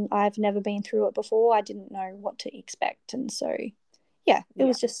surgery and I've never been through it before. I didn't know what to expect. And so, yeah, it Yeah.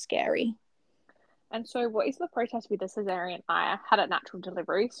 was just scary. And so, what is the process with the cesarean? I had a natural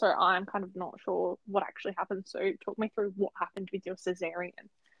delivery, so I'm kind of not sure what actually happened. So, talk me through what happened with your cesarean.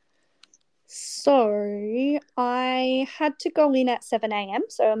 So I had to go in at 7 a.m.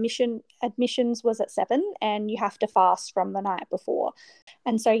 So admissions was at 7 and you have to fast from the night before.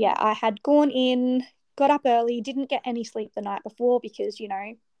 And so yeah, I had gone in, got up early, didn't get any sleep the night before because,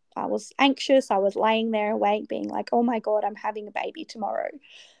 I was anxious. I was laying there awake being like, "Oh my God, I'm having a baby tomorrow."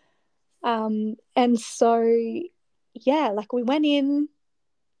 And so yeah, like we went in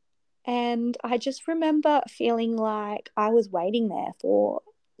and I just remember feeling like I was waiting there for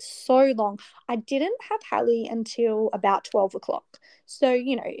so long. I didn't have Hallie until about 12 o'clock. So,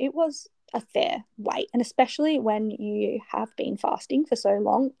 it was a fair wait. And especially when you have been fasting for so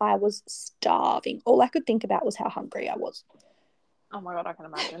long, I was starving. All I could think about was how hungry I was. Oh my God, I can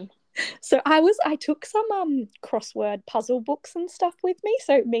imagine. So I took some crossword puzzle books and stuff with me.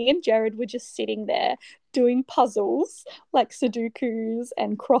 So me and Jared were just sitting there doing puzzles like Sudokus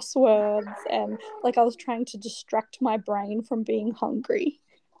and crosswords, and like I was trying to distract my brain from being hungry.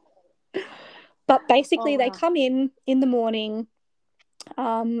 But Oh basically they wow. come in the morning,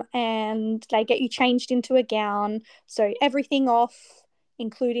 and they get you changed into a gown, so everything off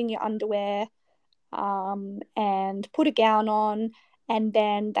including your underwear, and put a gown on. And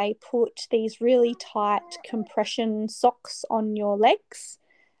then they put these really tight compression socks on your legs,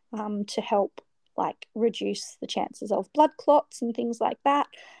 to help like reduce the chances of blood clots and things like that.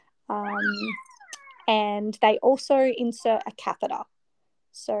 And they also insert a catheter.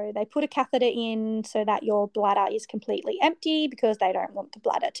 So they put a catheter in so that your bladder is completely empty because they don't want the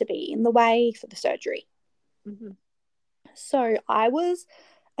bladder to be in the way for the surgery. Mm-hmm. So I was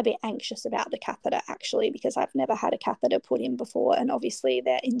a bit anxious about the catheter actually because I've never had a catheter put in before. And obviously,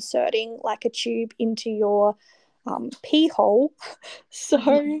 they're inserting like a tube into your pee hole. So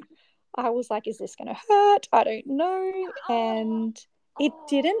I was like, is this going to hurt? I don't know. And it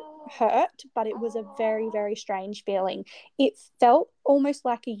didn't hurt, but it was a very, very strange feeling. It felt almost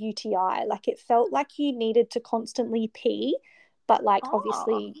like a UTI. Like it felt like you needed to constantly pee, but like Oh,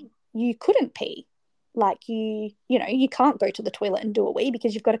 obviously you couldn't pee. Like you can't go to the toilet and do a wee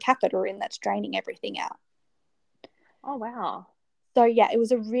because you've got a catheter in that's draining everything out. oh wow. So yeah, it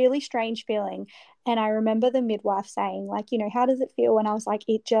was a really strange feeling. And I remember the midwife saying, like, how does it feel? And I was like,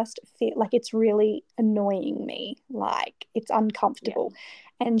 it just feel like it's really annoying me. Like it's Yeah. uncomfortable.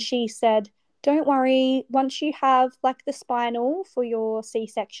 And she said, don't worry, once you have like the spinal for your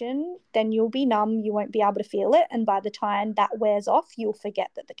C-section, then you'll be numb, you won't be able to feel it. And by the time that wears off, you'll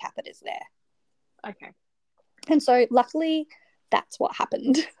forget that the catheter's there. Okay. And so luckily that's what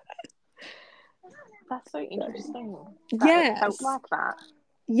happened. That's so interesting that it felt Yes. like that.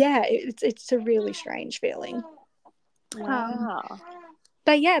 Yeah, it's a really strange feeling. Um, Wow.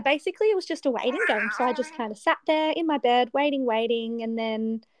 but yeah, basically it was just a waiting game. So I just kind of sat there in my bed, waiting, and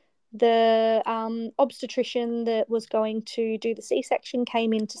then the obstetrician that was going to do the C-section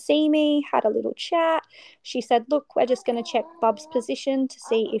came in to see me, had a little chat. She said, "Look, we're just going to check Bub's position to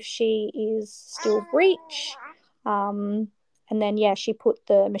see if she is still breech." Um, and then yeah, she put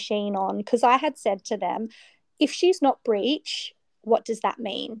the machine on because I had said to them, if she's not breech, what does that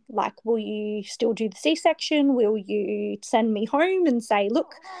mean? Like, will you still do the C-section? Will you send me home and say,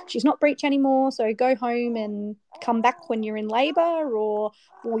 look, she's not breech anymore, so go home and come back when you're in labor? Or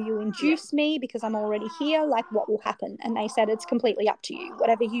will you Yeah. induce me because I'm already here? Like, what will happen? And they said, it's completely up to you,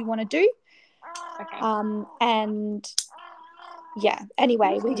 whatever you want to do. Okay. And yeah,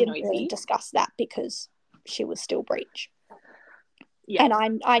 anyway, we didn't really Noisy. discuss that because she was still breech. Yeah.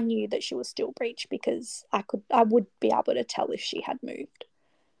 And I knew that she was still breech because I would be able to tell if she had moved.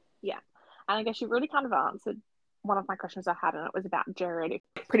 Yeah. And I guess you really kind of answered one of my questions I had, and it was about Jared.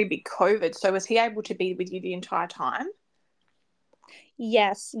 Pretty big COVID. So was he able to be with you the entire time?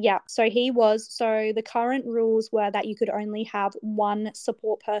 Yes, yeah. So he was. So the current rules were that you could only have one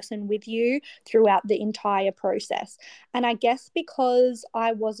support person with you throughout the entire process. And I guess because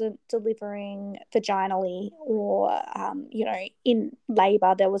I wasn't delivering vaginally or, in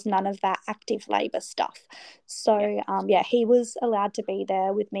labor, there was none of that active labor stuff. Yeah. So, yeah, he was allowed to be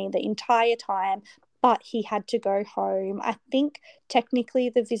there with me the entire time. But he had to go home. I think technically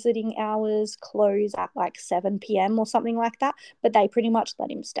the visiting hours close at like 7 p.m. or something like that, but they pretty much let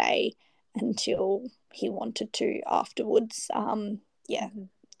him stay until he wanted to afterwards. Yeah, Mm-hmm.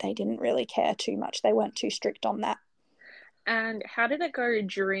 they didn't really care too much. They weren't too strict on that. And how did it go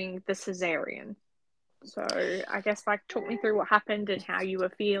during the cesarean? So I guess like talk me through what happened and how you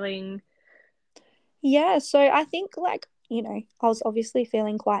were feeling. Yeah, so I think I was obviously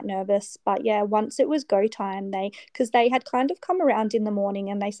feeling quite nervous, but yeah, once it was go time, because they had kind of come around in the morning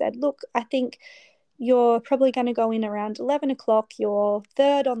and they said, look, I think you're probably going to go in around 11 o'clock, you're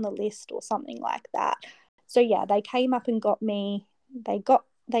third on the list or something like that. So yeah, they came up and got me.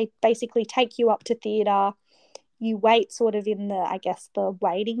 They basically take you up to theatre. You wait sort of in I guess, the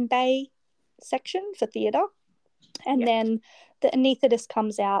waiting bay section for theatre. And Yeah. then the anaesthetist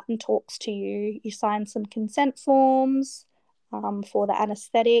comes out and talks to you. You sign some consent forms for the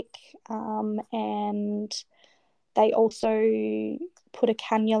anaesthetic, and they also put a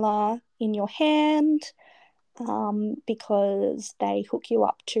cannula in your hand because they hook you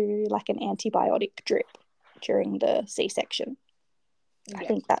up to like an antibiotic drip during the C-section. I Yeah.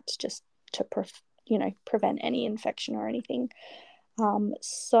 think that's just to prevent any infection or anything.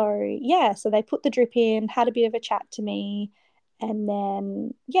 So yeah, so they put the drip in, had a bit of a chat to me, and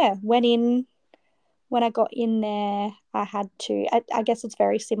then yeah, went in. When I got in there, I had to. I guess it's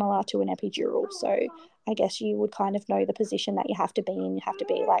very similar to an epidural. So I guess you would kind of know the position that you have to be in. You have to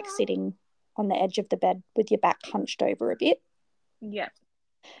be like sitting on the edge of the bed with your back hunched over a bit. Yeah.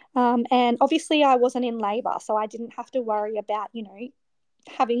 And obviously, I wasn't in labor, so I didn't have to worry about,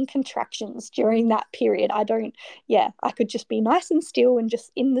 having contractions during that period. I could just be nice and still and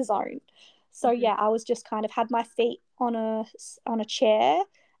just in the zone. So Mm-hmm. yeah, I was just kind of had my feet on a chair.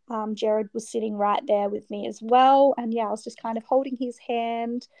 Jared was sitting right there with me as well, and yeah, I was just kind of holding his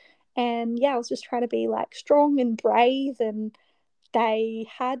hand, and yeah, I was just trying to be like strong and brave. And they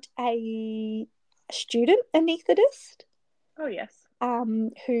had a student anaesthetist Oh yes.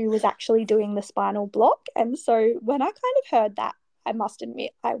 who was actually doing the spinal block. And so when I kind of heard that, I must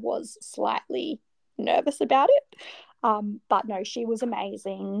admit I was slightly nervous about it. But no, she was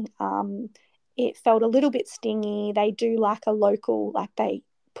amazing. It felt a little bit stingy. They do like a local, like they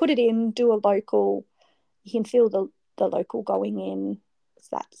put it in, do a local. You can feel the local going in. It's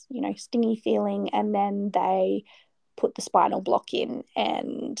that, stingy feeling. And then they put the spinal block in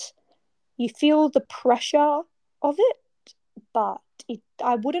and you feel the pressure of it, but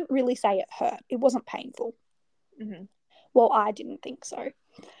I wouldn't really say it hurt. It wasn't painful. Mm-hmm. Well, I didn't think so.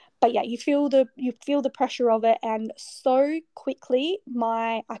 But yeah, you feel the pressure of it, and so quickly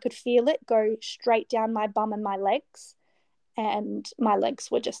I could feel it go straight down my bum and my legs, and my legs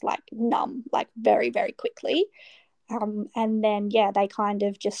were just like numb, like very very quickly. And then yeah, they kind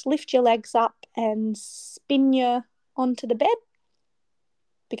of just lift your legs up and spin you onto the bed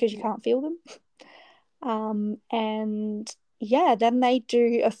because you Yeah. can't feel them. And yeah, then they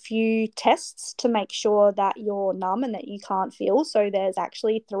do a few tests to make sure that you're numb and that you can't feel. So there's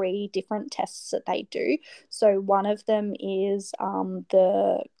actually three different tests that they do. So one of them is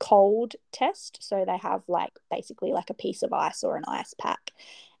the cold test. So they have like basically like a piece of ice or an ice pack,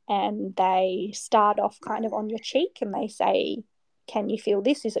 and they start off kind of on your cheek and they say, can you feel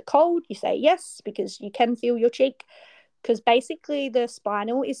this? Is it cold? You say yes, because you can feel your cheek, because basically the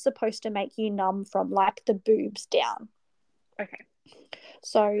spinal is supposed to make you numb from like the boobs down. Okay.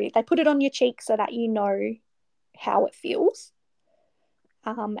 So they put it on your cheek so that you know how it feels.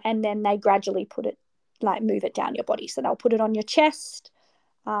 And then they gradually move it down your body. So they'll put it on your chest,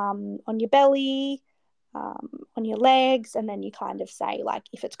 on your belly, on your legs, and then you kind of say like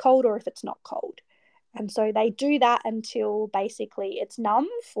if it's cold or if it's not cold. And so they do that until basically it's numb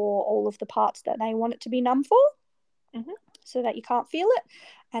for all of the parts that they want it to be numb for, Mm-hmm. so that you can't feel it.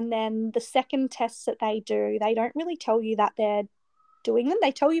 And then the second tests that they do, they don't really tell you that they're doing them.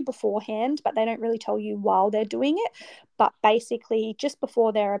 They tell you beforehand, but they don't really tell you while they're doing it. But basically, just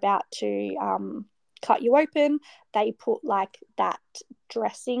before they're about to cut you open, they put like that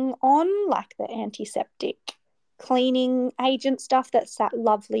dressing on, like the antiseptic cleaning agent stuff that's that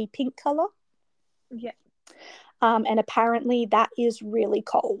lovely pink color. Yeah. And apparently that is really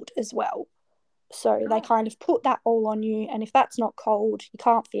cold as well. So they Oh. kind of put that all on you, and if that's not cold, you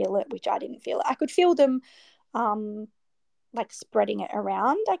can't feel it, which I didn't feel it. I could feel them like spreading it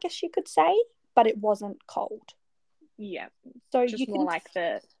around, I guess you could say, but it wasn't cold. Yeah. So you Just more can, like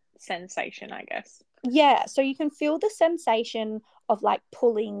the sensation, I guess. yeah, so you can feel the sensation of like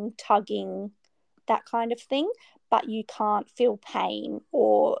pulling, tugging, that kind of thing, but you can't feel pain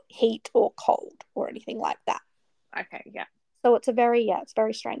or heat or cold or anything like that. Okay, yeah. So it's a very, yeah, it's a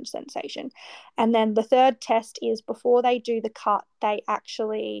very strange sensation. And then the third test is before they do the cut, they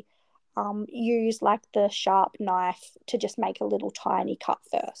actually use like the sharp knife to just make a little tiny cut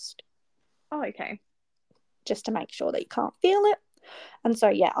first, Oh, okay. just to make sure that you can't feel it. And so,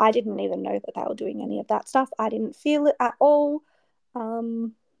 yeah, I didn't even know that they were doing any of that stuff. I didn't feel it at all.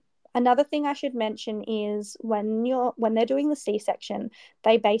 Um, Another thing I should mention is when they're doing the C-section,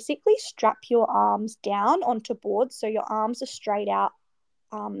 they basically strap your arms down onto boards, so your arms are straight out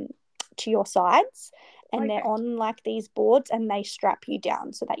um, to your sides, and they're Okay. on like these boards, and they strap you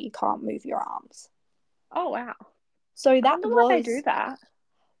down so that you can't move your arms. Oh, wow. So I that wonder why they do was, that.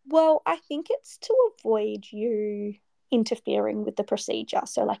 well, I think it's to avoid you interfering with the procedure.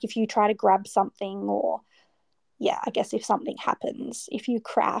 So like if you try to grab something, or yeah, I guess if something happens, if you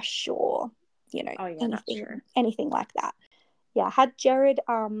crash or, Oh, yeah, that's anything true. anything like that. Yeah, I had Jared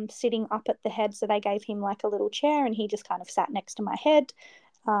sitting up at the head, so they gave him like a little chair, and he just kind of sat next to my head.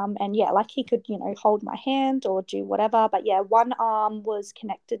 And yeah, like he could, hold my hand or do whatever. But yeah, one arm was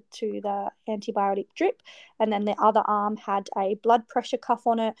connected to the antibiotic drip, and then the other arm had a blood pressure cuff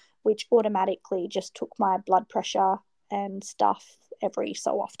on it, which automatically just took my blood pressure and stuff every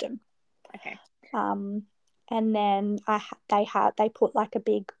so often. Okay. Um, and then they put like a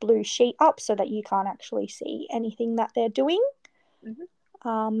big blue sheet up so that you can't actually see anything that they're doing.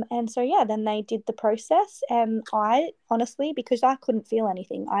 Mm-hmm. And so yeah, then they did the process, and I honestly, because I couldn't feel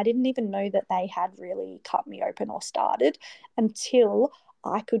anything, I didn't even know that they had really cut me open or started until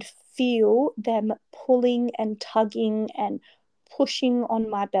I could feel them pulling and tugging and pushing on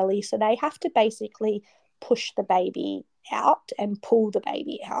my belly. So they have to basically push the baby out and pull the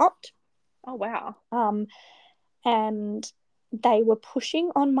baby out. Oh, wow. Um, and they were pushing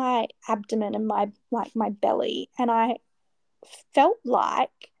on my abdomen and my belly, and I felt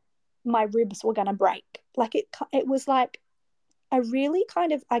like my ribs were going to break. Like it was like a really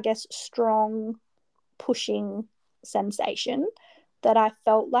kind of, I guess, strong pushing sensation that I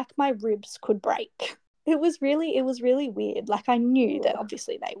felt like my ribs could break. It was really weird. Like I knew Ooh. that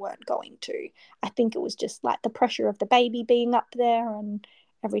obviously they weren't going to. I think it was just like the pressure of the baby being up there and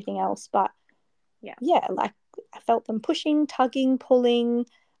everything else. But Yeah. yeah, like I felt them pushing, tugging, pulling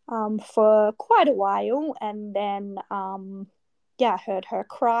for quite a while. And then, yeah, I heard her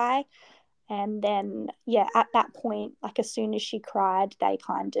cry. And then, yeah, at that point, like as soon as she cried, they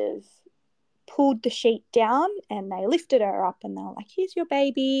kind of pulled the sheet down and they lifted her up, and they were like, here's your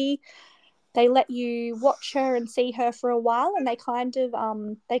baby. They let you watch her and see her for a while, and they kind of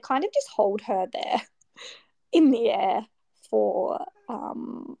just hold her there in the air for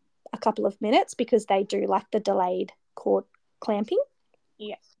a couple of minutes, because they do like the delayed cord clamping.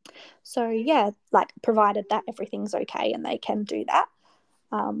 Yeah. So yeah, like provided that everything's okay and they can do that.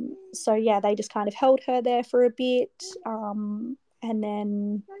 So yeah, they just kind of held her there for a bit, and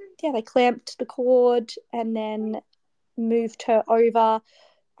then yeah, they clamped the cord and then moved her over,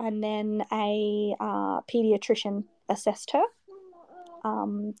 and then a pediatrician assessed her,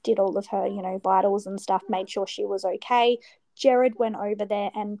 did all of her, vitals and stuff, made sure she was okay. Jared went over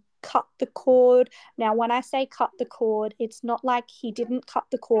there and cut the cord. Now, when I say cut the cord, it's not like he didn't cut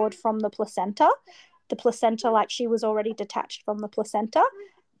the cord from the placenta. The placenta, like she was already detached from the placenta,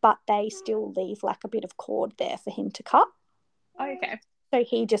 but they still leave like a bit of cord there for him to cut. Okay. So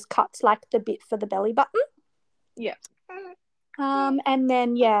he just cuts like the bit for the belly button. Yeah. And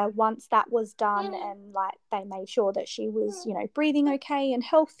then yeah, once that was done and like they made sure that she was, breathing okay and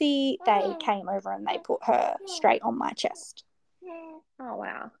healthy, they came over and they put her straight on my chest. Oh,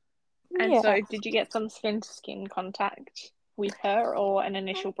 wow. And Yeah. so, did you get some skin to skin contact with her or an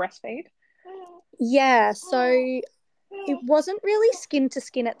initial breastfeed? Yeah. So it wasn't really skin to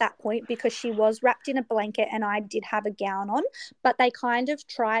skin at that point because she was wrapped in a blanket and I did have a gown on, but they kind of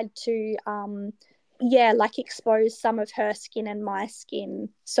tried to like expose some of her skin and my skin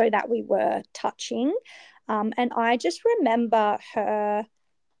so that we were touching. And I just remember her,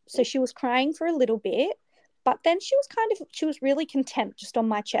 so she was crying for a little bit, but then she was really content just on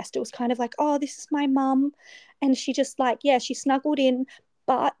my chest. It was kind of like, oh, this is my mum. And she just like, yeah, she snuggled in,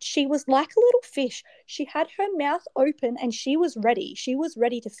 but she was like a little fish. She had her mouth open and she was ready. She was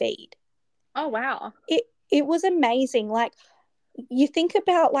ready to feed. Oh, wow. It was amazing. Like, you think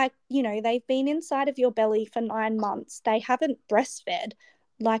about, like, you know, they've been inside of your belly for 9 months. They haven't breastfed.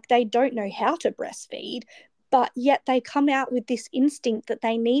 Like, they don't know how to breastfeed, but yet they come out with this instinct that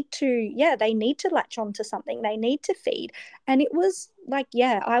they need to latch onto something. They need to feed. And it was like,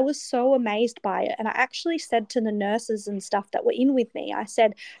 yeah, I was so amazed by it. And I actually said to the nurses and stuff that were in with me, I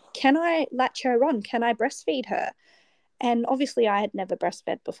said, can I latch her on? Can I breastfeed her? And obviously, I had never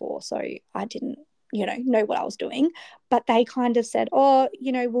breastfed before, so I didn't, know what I was doing. But they kind of said, "Oh,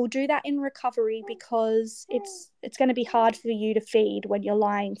 we'll do that in recovery because it's going to be hard for you to feed when you're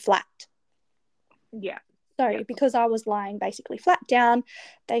lying flat." Yeah. So Yep. because I was lying basically flat down,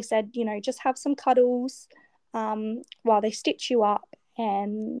 they said, just have some cuddles while they stitch you up,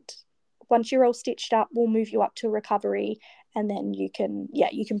 and once you're all stitched up, we'll move you up to recovery, and then you can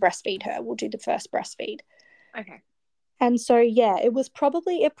breastfeed her. We'll do the first breastfeed. Okay. And so, yeah, it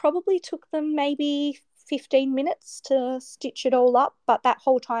probably took them maybe 15 minutes to stitch it all up. But that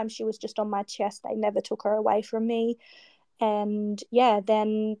whole time she was just on my chest. They never took her away from me. And yeah,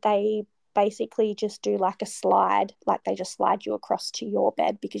 then they basically just do like a slide, like they just slide you across to your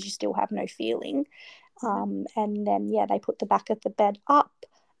bed because you still have no feeling. And then, yeah, they put the back of the bed up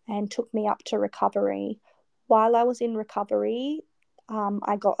and took me up to recovery. While I was in recovery,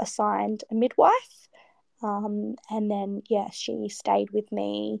 I got assigned a midwife. And then, yeah, she stayed with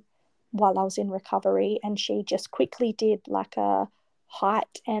me while I was in recovery, and she just quickly did like a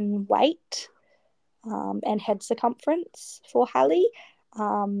height and weight and head circumference for Hallie.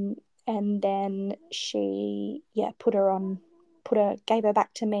 And then she, yeah, gave her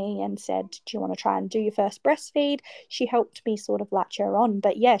back to me and said, do you want to try and do your first breastfeed? She helped me sort of latch her on.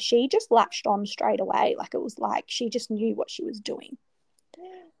 But yeah, she just latched on straight away. Like, it was like she just knew what she was doing.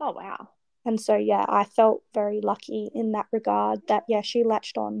 Oh, wow. And so, yeah, I felt very lucky in that regard that, yeah, she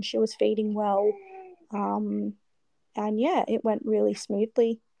latched on, she was feeding well. And yeah, it went really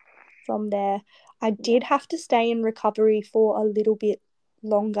smoothly from there. I did have to stay in recovery for a little bit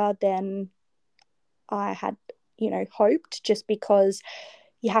longer than I had, hoped, just because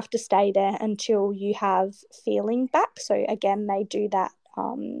you have to stay there until you have feeling back. So, again, they do that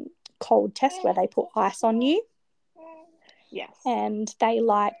cold test where they put ice on you. Yes. And they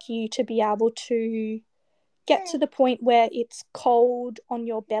like you to be able to get to the point where it's cold on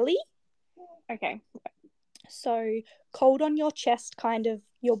your belly. Okay. So cold on your chest, kind of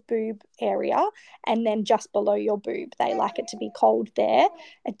your boob area, and then just below your boob. They like it to be cold there.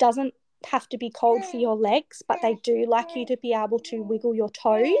 It doesn't have to be cold for your legs, but they do like you to be able to wiggle your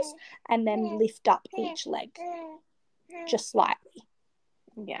toes and then lift up each leg just slightly.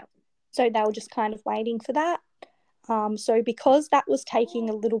 Yeah. So they were just kind of waiting for that. So because that was taking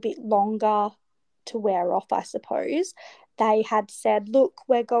a little bit longer to wear off, I suppose, they had said, look,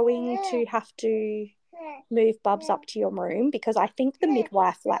 we're going to have to move Bubs up to your room, because I think the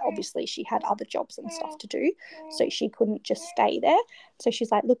midwife, like, obviously she had other jobs and stuff to do, so she couldn't just stay there. So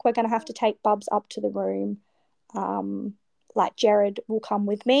she's like, look, we're going to have to take Bubs up to the room. Like, Jared will come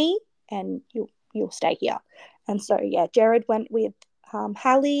with me and you'll stay here. And so, yeah, Jared went with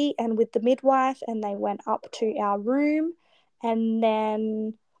Hallie and with the midwife, and they went up to our room. And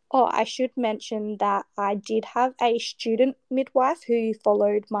then, oh, I should mention that I did have a student midwife who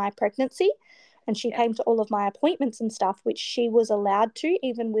followed my pregnancy, and she came to all of my appointments and stuff, which she was allowed to.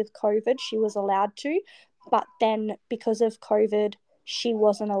 Even with COVID, she was allowed to. But then because of COVID, she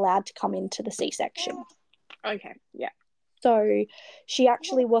wasn't allowed to come into the C-section. Okay. Yeah. So she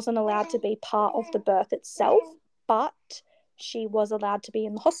actually wasn't allowed to be part of the birth itself, but she was allowed to be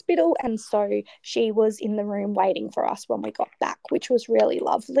in the hospital. And so she was in the room waiting for us when we got back, which was really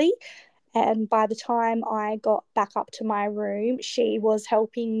lovely. And by the time I got back up to my room, she was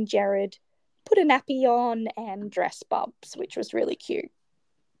helping Jared put a nappy on and dress Bubs, which was really cute.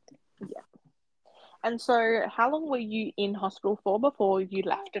 Yeah. And so how long were you in hospital for before you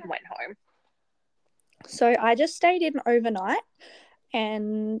left and went home? So I just stayed in overnight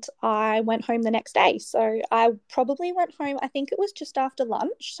and I went home the next day. So I probably went home, I think it was just after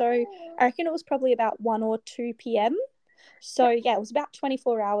lunch. So I reckon it was probably about 1 or 2 p.m. So yeah, it was about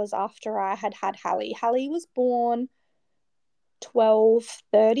 24 hours after I had Hallie. Hallie was born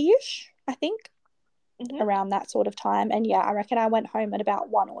 12:30ish, I think, Mm-hmm. around that sort of time. And yeah, I reckon I went home at about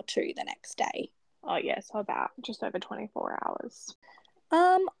 1 or 2 the next day. Oh, yeah, so about just over 24 hours.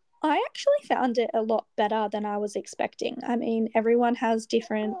 Um, I actually found it a lot better than I was expecting. I mean, everyone has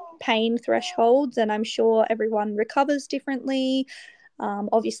different pain thresholds, and I'm sure everyone recovers differently.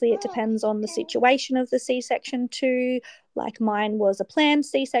 Obviously, it depends on the situation of the C-section too. Like mine was a planned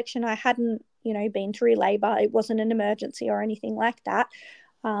C-section. I hadn't, been through labor. It wasn't an emergency or anything like that.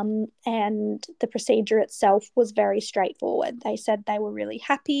 And the procedure itself was very straightforward. They said they were really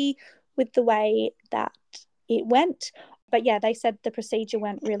happy with the way that it went. But yeah, they said the procedure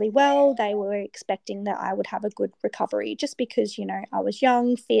went really well. They were expecting that I would have a good recovery just because, I was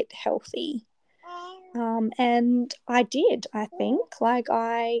young, fit, healthy. And I did, I think.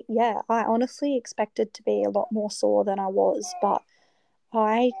 I honestly expected to be a lot more sore than I was, but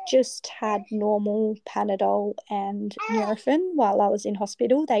I just had normal Panadol and Nurofen while I was in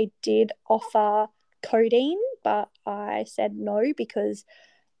hospital. They did offer codeine, but I said no because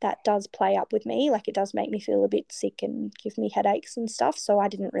that does play up with me. Like, it does make me feel a bit sick and give me headaches and stuff. So I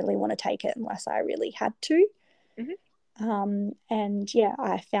didn't really want to take it unless I really had to. Mm-hmm. And yeah,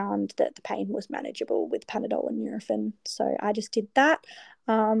 I found that the pain was manageable with Panadol and Nurofen. So I just did that.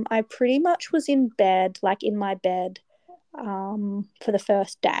 I pretty much was in bed, like in my bed, for the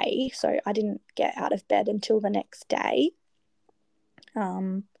first day. So I didn't get out of bed until the next day.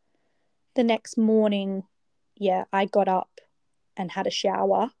 The next morning, yeah, I got up and had a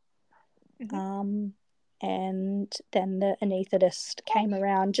shower. Mm-hmm. And then the anaesthetist came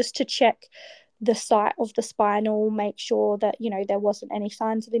around just to check the site of the spinal, make sure that, there wasn't any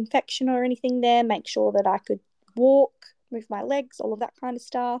signs of infection or anything there, make sure that I could walk, move my legs, all of that kind of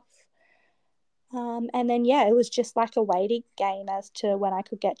stuff. And then, yeah, it was just like a waiting game as to when I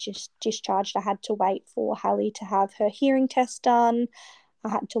could get discharged. I had to wait for Hallie to have her hearing test done. I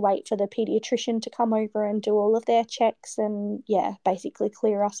had to wait for the pediatrician to come over and do all of their checks and, yeah, basically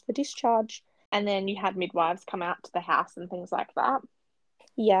clear us for discharge. And then you had midwives come out to the house and things like that.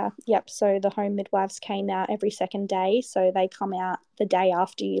 Yeah, yep. So the home midwives came out every second day. So they come out the day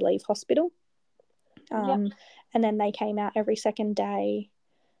after you leave hospital. Yep. And then they came out every second day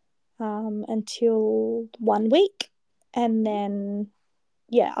until 1 week. And then,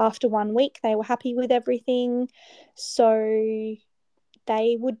 yeah, after 1 week, they were happy with everything. So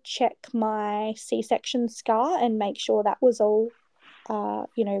they would check my C-section scar and make sure that was all,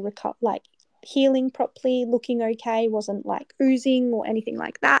 healing properly, looking okay, wasn't like oozing or anything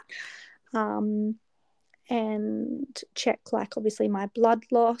like that. And check like obviously my blood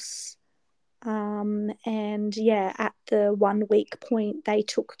loss. And yeah, at the 1 week point, they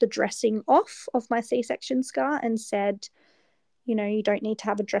took the dressing off of my C-section scar and said, you don't need to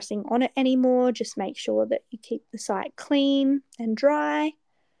have a dressing on it anymore. Just make sure that you keep the site clean and dry.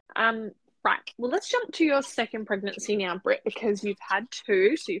 Right. Well, let's jump to your second pregnancy now, Britt, because you've had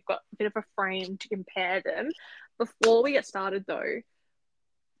two, so you've got a bit of a frame to compare them. Before we get started, though,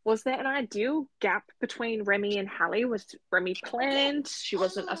 was there an ideal gap between Remy and Hallie? Was Remy planned? She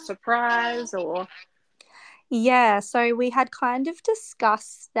wasn't a surprise, or? Yeah, so we had kind of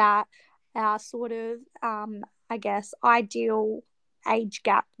discussed that our sort of, I guess, ideal age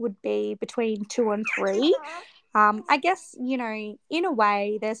gap would be between 2 and 3. I guess, in a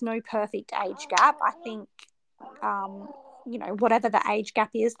way, there's no perfect age gap. I think, whatever the age gap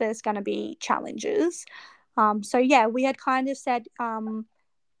is, there's going to be challenges. So, yeah, we had kind of said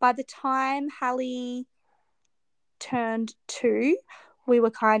by the time Hallie turned 2, we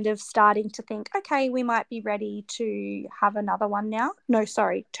were kind of starting to think, okay, we might be ready to have another one now. No,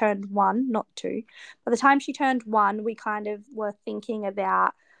 sorry, turned 1, not 2. By the time she turned 1, we kind of were thinking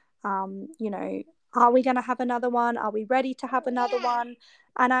about, are we going to have another one? Are we ready to have another one?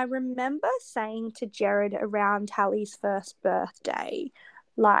 And I remember saying to Jared around Hallie's first birthday,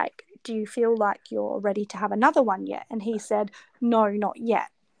 like, do you feel like you're ready to have another one yet? And he said, no, not yet.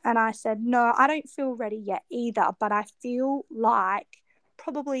 And I said, no, I don't feel ready yet either, but I feel like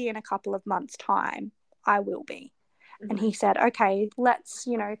probably in a couple of months' time, I will be. Mm-hmm. And he said, okay, let's,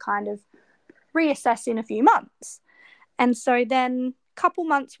 kind of reassess in a few months. And so then a couple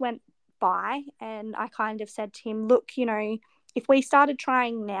months went by, and I kind of said to him, look, if we started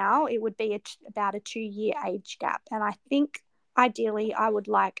trying now, it would be about a 2-year age gap. And I think ideally I would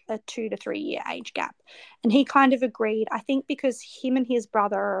like a 2 to 3 year age gap. And he kind of agreed, I think because him and his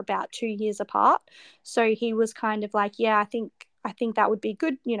brother are about 2 years apart. So he was kind of like, yeah, I think that would be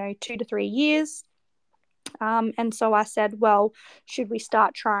good, 2 to 3 years. And so I said, well, should we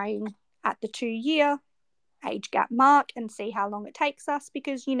start trying at the 2 year? age gap mark and see how long it takes us,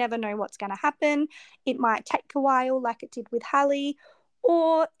 because you never know what's going to happen. It might take a while, like it did with Hallie,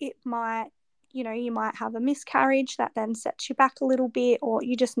 or it might, you might have a miscarriage that then sets you back a little bit, or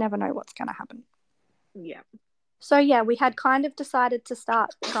you just never know what's going to happen. Yeah. So, yeah, we had kind of decided to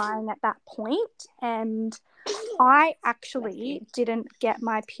start trying at that point, and I actually didn't get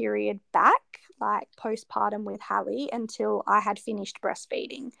my period back, like postpartum with Hallie, until I had finished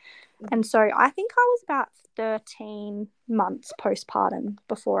breastfeeding. And so I think I was about 13 months postpartum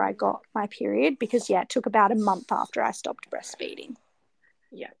before I got my period, because, yeah, it took about a month after I stopped breastfeeding.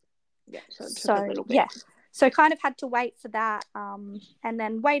 Yeah. Yeah. So it took a little bit. Yeah. So kind of had to wait for that, and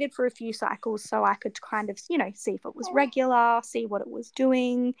then waited for a few cycles so I could kind of, see if it was regular, see what it was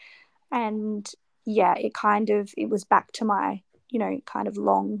doing. And, yeah, it was back to my, kind of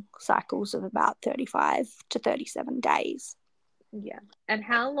long cycles of about 35 to 37 days. Yeah. And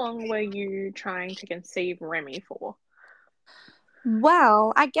how long were you trying to conceive Remy for?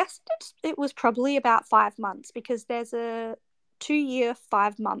 Well, I guess it was probably about 5 months, because there's a 2-year,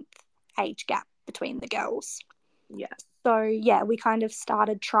 5-month age gap between the girls. Yeah. So, yeah, we kind of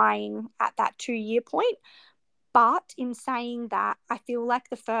started trying at that 2-year point. But in saying that, I feel like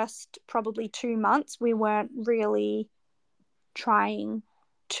the first probably 2 months we weren't really trying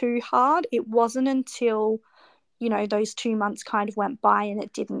too hard. It wasn't until, those 2 months kind of went by and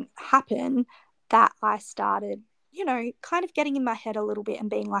it didn't happen that I started, kind of getting in my head a little bit and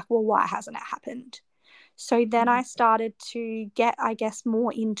being like, well, why hasn't it happened? So then I started to get, I guess,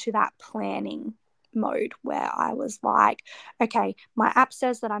 more into that planning mode, where I was like, okay, my app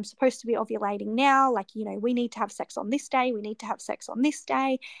says that I'm supposed to be ovulating now. Like, we need to have sex on this day. We need to have sex on this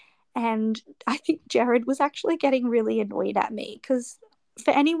day. And I think Jared was actually getting really annoyed at me, because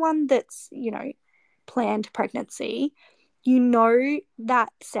for anyone that's, planned pregnancy, that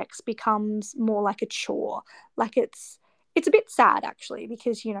sex becomes more like a chore. Like it's a bit sad, actually,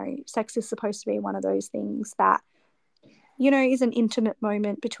 because, sex is supposed to be one of those things that, is an intimate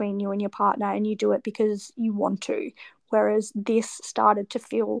moment between you and your partner, and you do it because you want to. Whereas this started to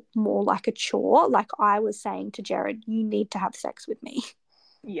feel more like a chore. Like I was saying to Jared, you need to have sex with me.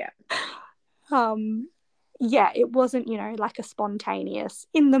 Yeah. Yeah, it wasn't, like a spontaneous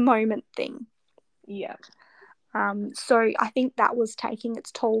in the moment thing. Yeah. So I think that was taking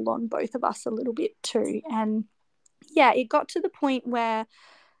its toll on both of us a little bit too. And yeah, it got to the point where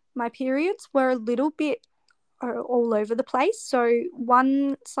my periods were a little bit all over the place. So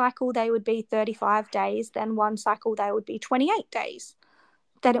one cycle they would be 35 days, then one cycle they would be 28 days.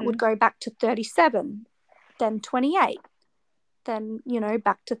 Then it would go back to 37, then 28, then,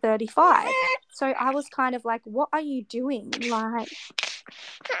 back to 35. So I was kind of like, what are you doing? Like,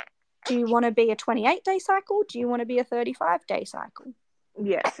 do you want to be a 28-day cycle? Do you want to be a 35-day cycle?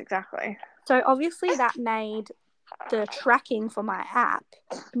 Yes, exactly. So obviously that made the tracking for my app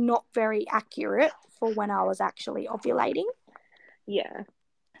not very accurate for when I was actually ovulating. Yeah.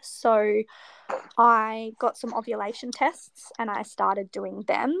 So I got some ovulation tests and I started doing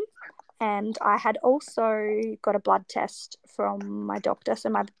them. And I had also got a blood test from my doctor. So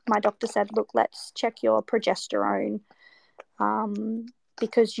my doctor said, look, let's check your progesterone,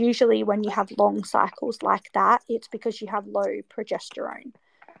 because usually when you have long cycles like that, it's because you have low progesterone.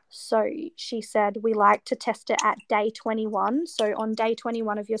 So she said, we like to test it at day 21. So on day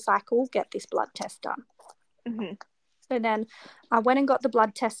 21 of your cycle, get this blood test done. Mm-hmm. So then I went and got the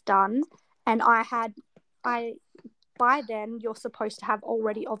blood test done, and by then you're supposed to have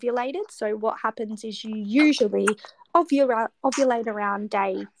already ovulated. So what happens is you usually ovulate around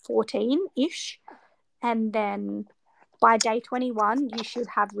day 14-ish, and then by day 21 you should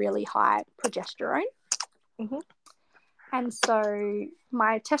have really high progesterone. Mm-hmm. And so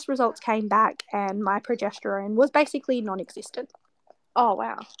my test results came back and my progesterone was basically non-existent. Oh,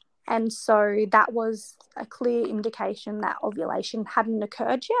 wow. And so that was a clear indication that ovulation hadn't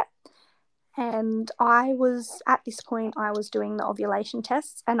occurred yet. And at this point, I was doing the ovulation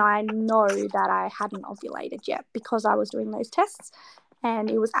tests, and I know that I hadn't ovulated yet because I was doing those tests.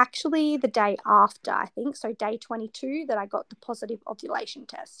 And it was actually the day after, I think, so day 22, that I got the positive ovulation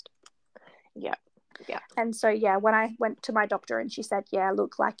test. Yeah. Yeah. And so, yeah, when I went to my doctor and she said, yeah,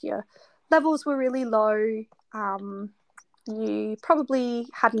 look, like your levels were really low. You probably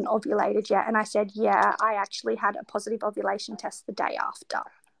hadn't ovulated yet. And I said, yeah, I actually had a positive ovulation test the day after.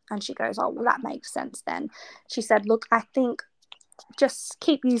 And she goes, oh, well, that makes sense then. She said, look, I think just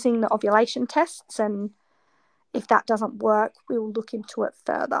keep using the ovulation tests, and if that doesn't work, we will look into it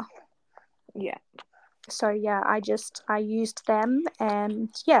further. Yeah. So, yeah, I used them, and,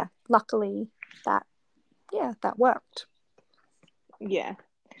 yeah, luckily that worked. Yeah.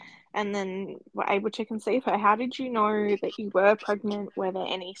 and then were able to conceive her. How did you know that you were pregnant? Were there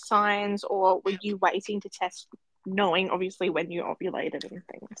any signs, or were you waiting to test, knowing obviously when you ovulated and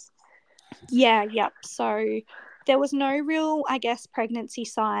things? Yeah, yep. So there was no real, I guess, pregnancy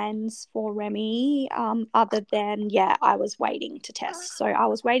signs for Remy, other than, yeah, I was waiting to test. So I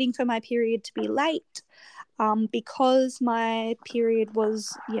was waiting for my period to be late, because my period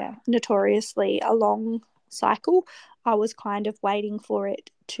was, yeah, notoriously a long cycle. I was kind of waiting for it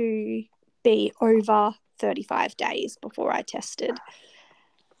to be over 35 days before I tested.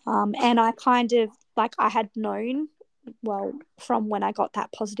 And I kind of, like, I had known, well, from when I got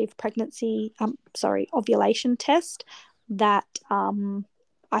that positive ovulation test, that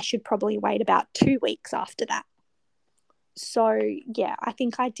I should probably wait about 2 weeks after that. So, yeah, I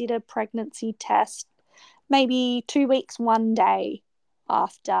think I did a pregnancy test maybe 2 weeks, one day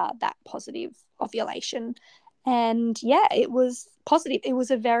after that positive ovulation. And yeah, it was positive. It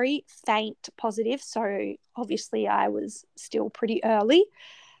was a very faint positive. So obviously, I was still pretty early.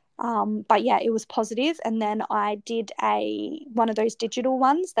 But yeah, it was positive. And then I did one of those digital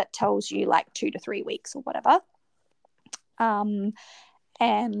ones that tells you like 2 to 3 weeks or whatever. And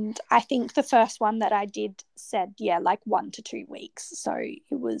I think the first one that I did said, yeah, like 1 to 2 weeks. So it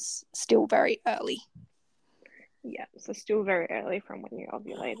was still very early. Yeah, so still very early from when you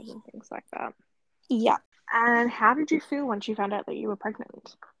ovulated and things like that. Yeah. And how did you feel once you found out that you were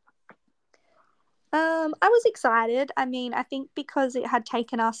pregnant? I was excited. I mean, I think because it had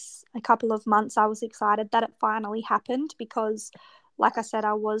taken us a couple of months, I was excited that it finally happened because, like I said,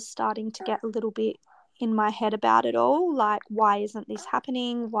 I was starting to get a little bit in my head about it all. Like, why isn't this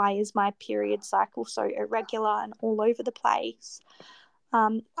happening? Why is my period cycle so irregular and all over the place?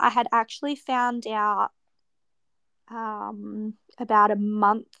 I had actually found out about a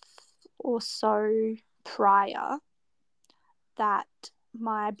month or so prior that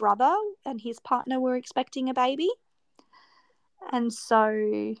my brother and his partner were expecting a baby. And so,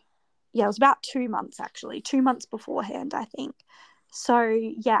 yeah, it was about 2 months actually, 2 months beforehand, I think. So,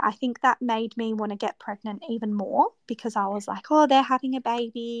 yeah, I think that made me want to get pregnant even more because I was like, oh, they're having a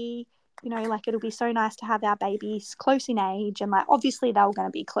baby. You know, like it'll be so nice to have our babies close in age. And like, obviously, they were going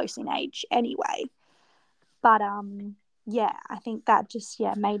to be close in age anyway. But, yeah, I think that just,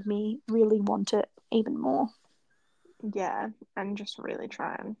 yeah, made me really want it even more. Yeah, and just really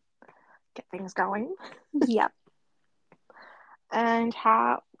try and get things going. Yeah. And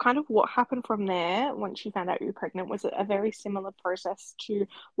how, kind of what happened from there once you found out you were pregnant? Was it a very similar process to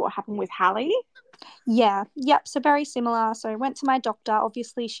what happened with Hallie? Yeah, yep. So very similar. So I went to my doctor.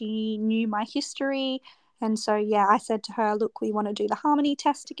 Obviously, she knew my history. And so, yeah, I said to her, look, we want to do the harmony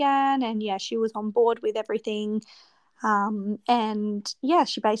test again. And yeah, she was on board with everything. And yeah,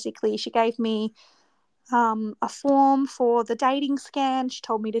 she gave me a form for the dating scan. She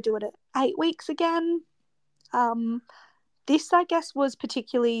told me to do it at 8 weeks again. This, I guess, was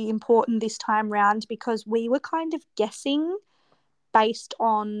particularly important this time round because we were kind of guessing based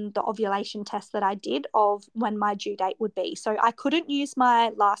on the ovulation test that I did of when my due date would be. So I couldn't use my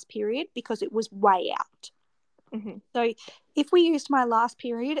last period because it was way out. Mm-hmm. So if we used my last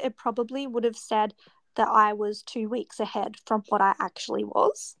period, it probably would have said that I was 2 weeks ahead from what I actually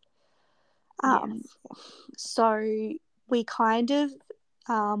was. Yes. So we kind of,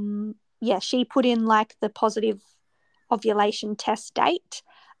 yeah, she put in like the positive ovulation test date.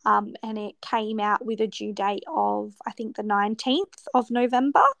 And it came out with a due date of, I think, the 19th of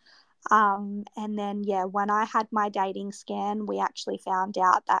November. And then, yeah, when I had my dating scan, we actually found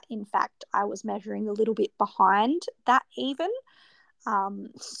out that, in fact, I was measuring a little bit behind that even.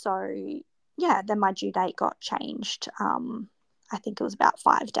 So, yeah, then my due date got changed. I think it was about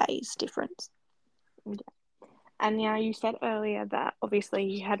 5 days difference. Yeah. And now you said earlier that obviously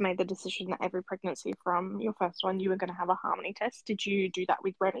you had made the decision that every pregnancy from your first one, you were going to have a harmony test. Did you do that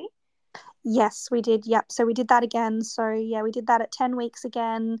with Remy? Yes, we did. Yep. So we did that again. So yeah, we did that at 10 weeks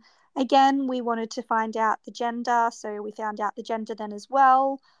again. Again, we wanted to find out the gender. So we found out the gender then as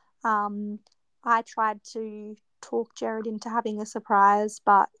well. I tried to talk Jared into having a surprise,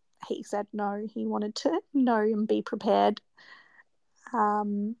 but he said no. He wanted to know and be prepared.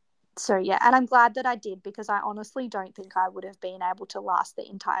 So yeah, and I'm glad that I did because I honestly don't think I would have been able to last the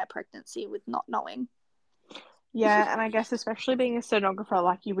entire pregnancy with not knowing. Yeah, and I guess especially being a sonographer,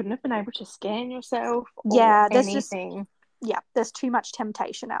 like you wouldn't have been able to scan yourself or Yeah, anything. there's too much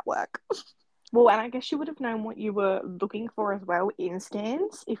temptation at work. Well, and I guess you would have known what you were looking for as well in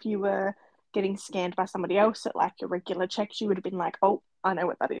scans. If you were getting scanned by somebody else at like your regular checks, you would have been like, oh, I know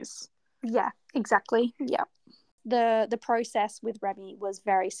what that is. Yeah, exactly. Yeah. the process with Remy was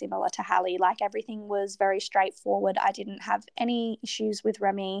very similar to Hallie. Like, everything was very straightforward. I didn't have any issues with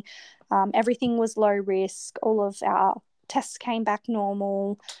Remy. Everything was low risk. All of our tests came back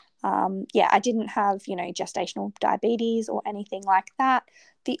normal. I didn't have, gestational diabetes or anything like that.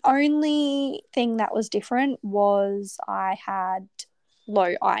 The only thing that was different was I had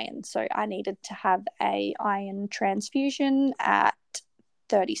low iron. So I needed to have a iron transfusion at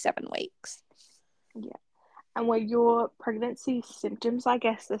 37 weeks. Yeah. And were your pregnancy symptoms, I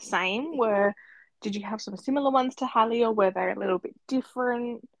guess, the same? Did you have some similar ones to Hallie, or were they a little bit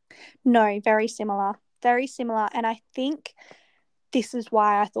different? No, very similar. Very similar. And I think this is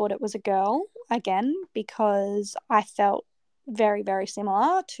why I thought it was a girl again, because I felt very, very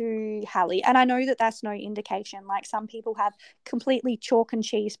similar to Hallie. And I know that that's no indication. Like, some people have completely chalk and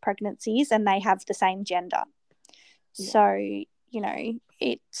cheese pregnancies and they have the same gender. Yeah. So,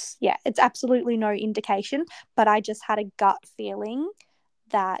 it's absolutely no indication, but I just had a gut feeling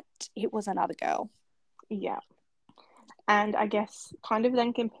that it was another girl. Yeah. And I guess kind of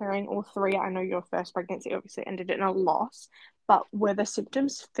then comparing all three, I know your first pregnancy obviously ended in a loss, but were the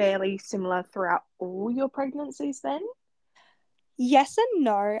symptoms fairly similar throughout all your pregnancies then? Yes and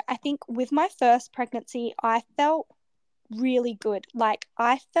no. I think with my first pregnancy, I felt really good. Like,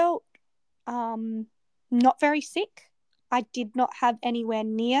 I felt not very sick. I did not have anywhere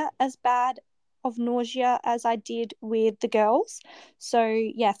near as bad of nausea as I did with the girls. So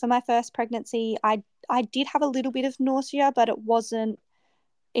yeah, for my first pregnancy, I did have a little bit of nausea, but it wasn't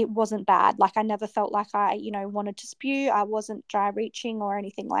bad. Like, I never felt like I, wanted to spew. I wasn't dry reaching or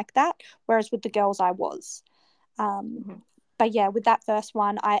anything like that. Whereas with the girls, I was. But yeah, with that first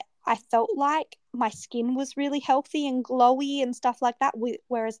one, I felt like my skin was really healthy and glowy and stuff like that.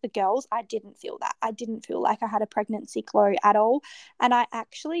 Whereas the girls, I didn't feel that. I didn't feel like I had a pregnancy glow at all. And I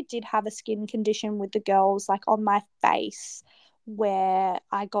actually did have a skin condition with the girls, like on my face, where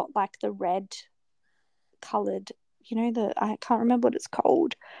I got like the red coloured, I can't remember what it's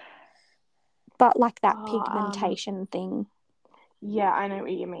called, but like that pigmentation thing. Yeah, I know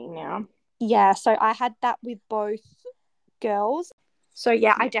what you mean now. Yeah, so I had that with both girls. So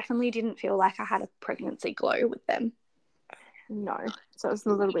yeah, I definitely didn't feel like I had a pregnancy glow with them. No, so it's a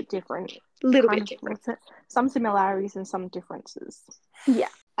little bit different. Some similarities and some differences. Yeah.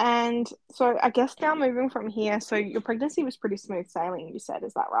 And so I guess now moving from here, so your pregnancy was pretty smooth sailing, you said,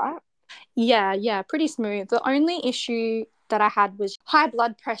 is that right? Yeah, pretty smooth. The only issue that I had was high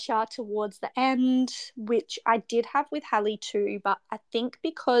blood pressure towards the end, which I did have with Hallie too, but I think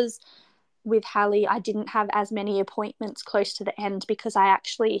because with Hallie, I didn't have as many appointments close to the end because I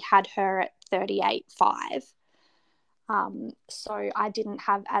actually had her at 38.5. So I didn't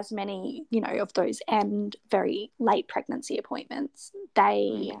have as many, of those end very late pregnancy appointments.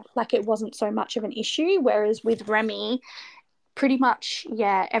 It wasn't so much of an issue. Whereas with Remy, pretty much,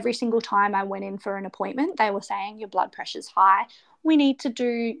 every single time I went in for an appointment, they were saying your blood pressure's high. We need to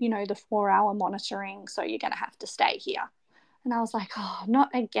do, the 4-hour monitoring. So you're going to have to stay here. And I was like, oh, not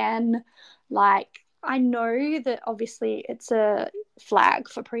again. Like, I know that obviously it's a flag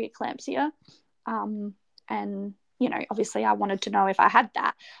for preeclampsia. And, obviously I wanted to know if I had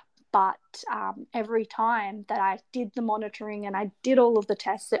that. But every time that I did the monitoring and I did all of the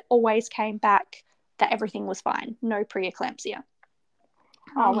tests, it always came back that everything was fine. No preeclampsia.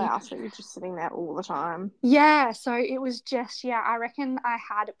 Oh, wow. So you're just sitting there all the time. Yeah. So it was just, I reckon I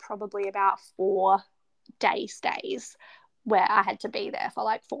had probably about 4 day stays where I had to be there for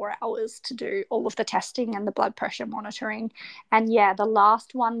like 4 hours to do all of the testing and the blood pressure monitoring. And the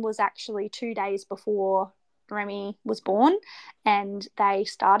last one was actually 2 days before Remy was born, and they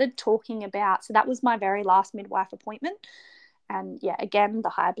started talking about, so that was my very last midwife appointment. And again, the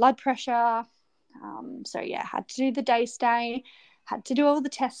high blood pressure. Had to do the day stay, had to do all the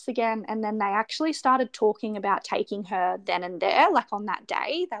tests again. And then they actually started talking about taking her then and there, like on that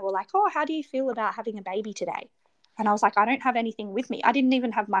day. They were like, oh, how do you feel about having a baby today? And I was like, I don't have anything with me. I didn't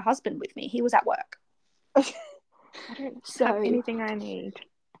even have my husband with me. He was at work. I don't have anything I need.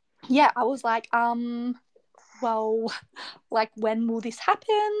 Yeah, I was like, well, like, when will this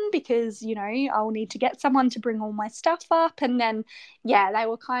happen? Because, I'll need to get someone to bring all my stuff up. And then, they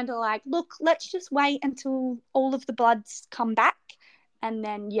were kind of like, look, let's just wait until all of the bloods come back. And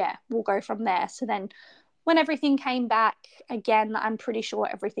then, we'll go from there. So then when everything came back, again, I'm pretty sure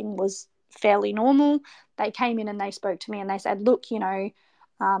everything was fairly normal. They came in and they spoke to me and they said, look,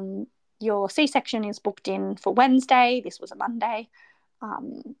 your C-section is booked in for Wednesday. This was a Monday.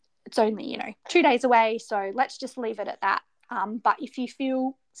 It's only, 2 days away, so let's just leave it at that. But if you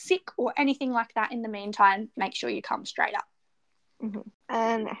feel sick or anything like that in the meantime, make sure you come straight up. Mm-hmm.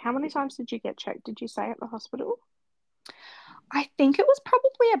 And how many times did you get checked, did you say, at the hospital? I think it was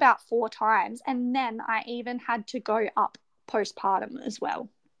probably about 4 times. And then I even had to go up postpartum as well.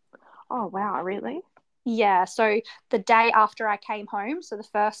 Oh, wow, really? Yeah, so the day after I came home, so the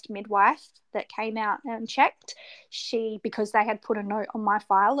first midwife that came out and checked, because they had put a note on my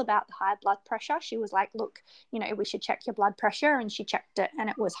file about the high blood pressure, she was like, look, we should check your blood pressure. And she checked it and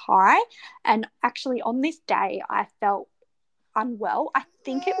it was high. And actually, on this day, I felt unwell. I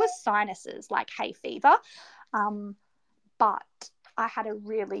think it was sinuses, like hay fever. But I had a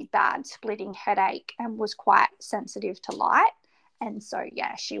really bad splitting headache and was quite sensitive to light. And so,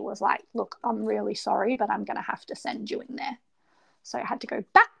 yeah, she was like, look, I'm really sorry, but I'm going to have to send you in there. So I had to go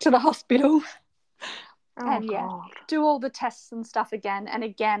back to the hospital and, God. do all the tests and stuff again. And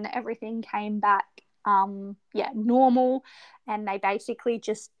again, everything came back, normal. And they basically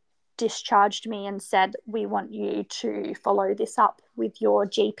just discharged me and said, we want you to follow this up with your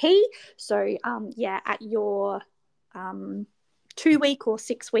GP. So, at your 2-week or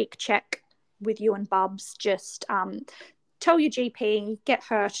 6-week check with you and Bubs, just tell your GP, get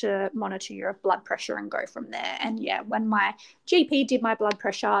her to monitor your blood pressure and go from there. And when my GP did my blood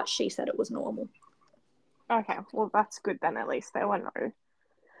pressure, she said it was normal. Okay, well, that's good then. At least there were no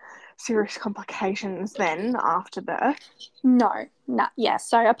serious complications then after birth. No. Yeah.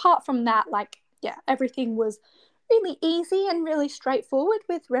 So apart from that, everything was really easy and really straightforward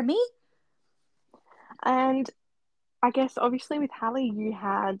with Remy. And I guess obviously with Hallie, you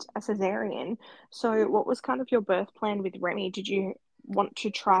had a cesarean. So what was kind of your birth plan with Remy? Did you want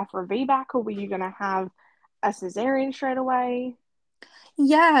to try for a VBAC, or were you going to have a cesarean straight away?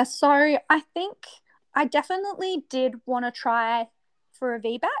 Yeah. So I think I definitely did want to try for a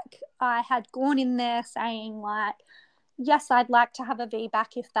VBAC. I had gone in there saying yes, I'd like to have a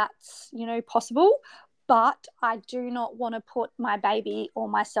VBAC if that's, possible. But I do not want to put my baby or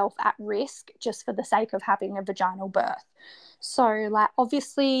myself at risk just for the sake of having a vaginal birth. So,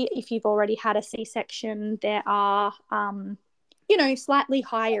 obviously, if you've already had a C-section, there are, slightly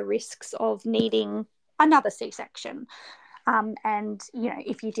higher risks of needing another C-section. And,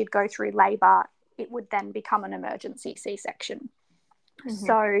 if you did go through labour, it would then become an emergency C-section. Mm-hmm.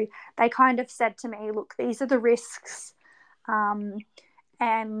 So they kind of said to me, look, these are the risks. And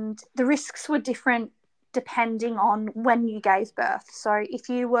the risks were different depending on when you gave birth. So if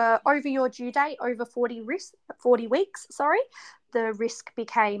you were over your due date, over 40 weeks, the risk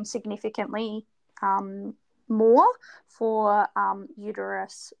became significantly more for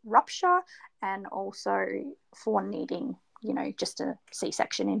uterus rupture and also for needing, just a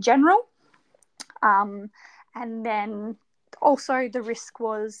C-section in general. And then also the risk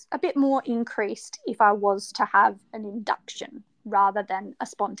was a bit more increased if I was to have an induction rather than a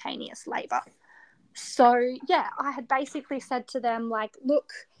spontaneous labour. So, I had basically said to them,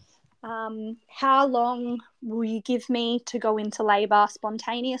 look, how long will you give me to go into labour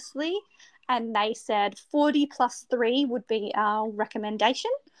spontaneously? And they said 40 plus 3 would be our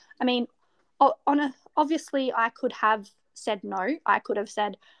recommendation. I mean, obviously I could have said no. I could have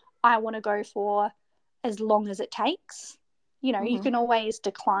said, I want to go for as long as it takes. You can always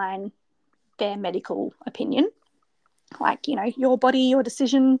decline their medical opinion, your body, your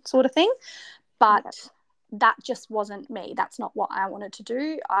decision sort of thing. But that just wasn't me. That's not what I wanted to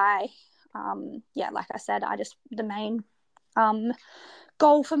do. Like I said, the main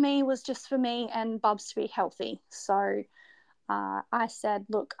goal for me was just for me and Bubs to be healthy. So I said,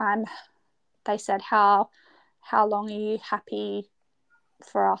 look, they said, how long are you happy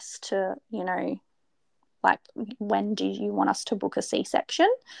for us to, when do you want us to book a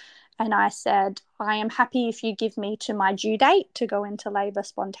C-section? And I said, I am happy if you give me to my due date to go into labour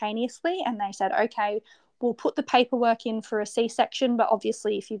spontaneously. And they said, okay, we'll put the paperwork in for a C-section, but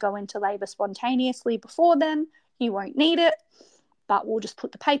obviously if you go into labour spontaneously before then, you won't need it. But we'll just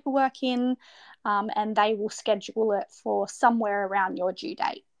put the paperwork in and they will schedule it for somewhere around your due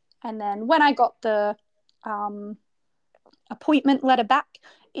date. And then when I got the appointment letter back,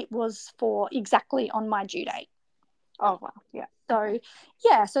 it was for exactly on my due date. Oh, wow. Yeah.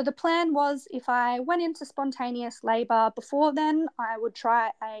 So the plan was if I went into spontaneous labour before then, I would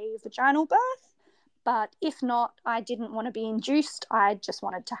try a vaginal birth. But if not, I didn't want to be induced. I just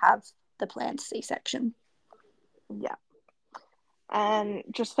wanted to have the planned C-section. Yeah. And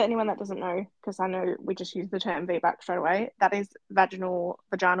just for anyone that doesn't know, because I know we just use the term VBAC straight away, that is vaginal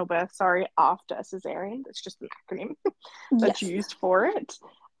birth, after a cesarean. It's just an acronym that's used for it.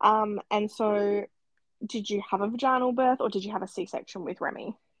 And so did you have a vaginal birth or did you have a C-section with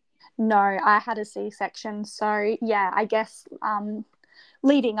Remy? No, I had a C-section. So, I guess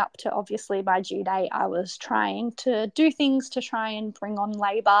leading up to obviously my due date, I was trying to do things to try and bring on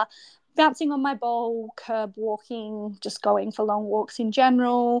labour. bouncing on my ball, curb walking, just going for long walks in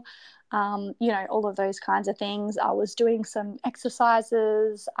general, all of those kinds of things. I was doing some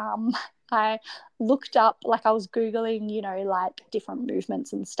exercises. I looked up, like I was Googling, like different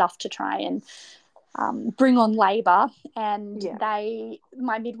movements and stuff to try and bring on labour. And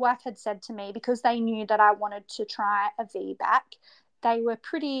my midwife had said to me, because they knew that I wanted to try a VBAC, they were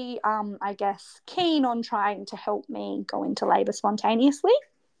pretty, keen on trying to help me go into labour spontaneously.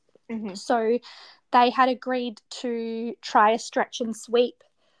 Mm-hmm. So they had agreed to try a stretch and sweep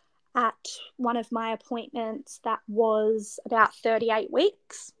at one of my appointments that was about 38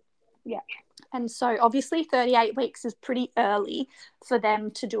 weeks. Yeah. And so obviously 38 weeks is pretty early for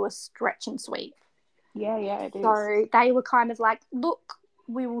them to do a stretch and sweep. Yeah, it is. So they were kind of like, look,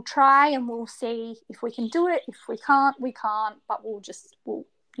 we will try and we'll see if we can do it. If we can't, we can't, but we'll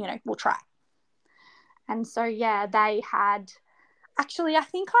try. And so, they had, actually, I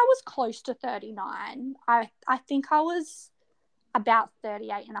think I was close to 39. I think I was about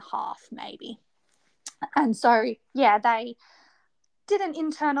 38 and a half maybe. And so, they did an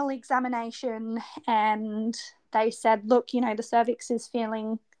internal examination and they said, look, the cervix is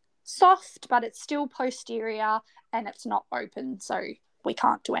feeling soft, but it's still posterior and it's not open, so we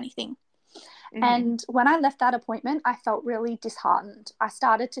can't do anything. Mm-hmm. And when I left that appointment, I felt really disheartened. I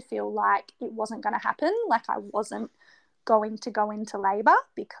started to feel like it wasn't going to happen, like I wasn't going to go into labour,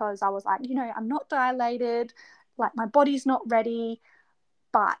 because I was like, I'm not dilated, like my body's not ready.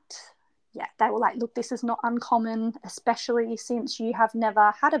 But they were like, look, this is not uncommon, especially since you have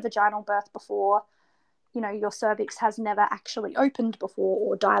never had a vaginal birth before. Your cervix has never actually opened before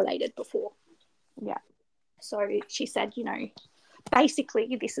or dilated before. Yeah. So she said,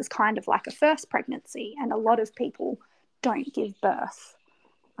 basically this is kind of like a first pregnancy, and a lot of people don't give birth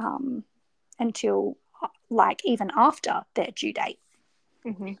until like even after their due date.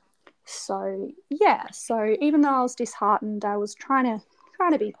 Mm-hmm. So even though I was disheartened, I was trying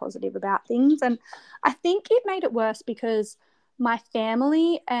to be positive about things. And I think it made it worse because my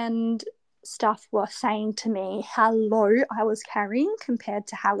family and stuff were saying to me how low I was carrying compared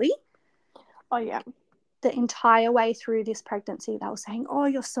to Hallie. Oh, yeah. The entire way through this pregnancy, they were saying, oh,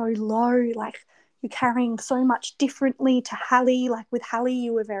 you're so low, like you're carrying so much differently to Hallie. Like with Hallie,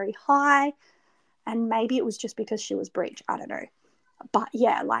 you were very high. And maybe it was just because she was breech, I don't know. But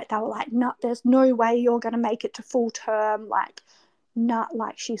like they were like, no, there's no way you're going to make it to full term. Like,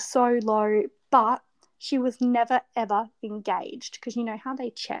 like she's so low. But she was never ever engaged, because you know how they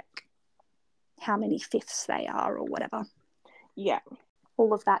check how many fifths they are or whatever. Yeah.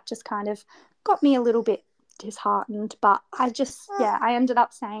 All of that just kind of got me a little bit disheartened. But I ended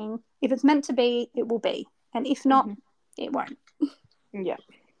up saying, if it's meant to be, it will be. And if not, it won't. Yeah.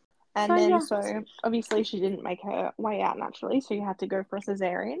 And so obviously she didn't make her way out naturally, so you had to go for a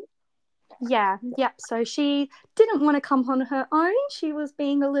cesarean. Yeah. So she didn't want to come on her own. She was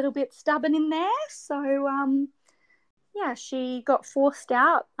being a little bit stubborn in there. So, she got forced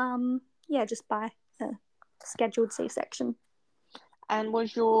out, just by a scheduled C-section. And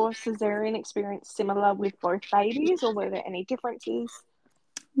was your cesarean experience similar with both babies, or were there any differences?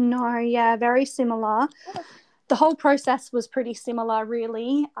 No, very similar. The whole process was pretty similar,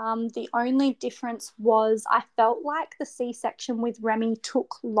 really. The only difference was I felt like the C-section with Remy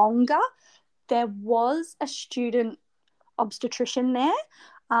took longer. There was a student obstetrician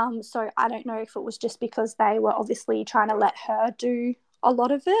there. So I don't know if it was just because they were obviously trying to let her do a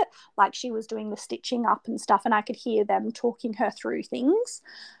lot of it. Like she was doing the stitching up and stuff, and I could hear them talking her through things.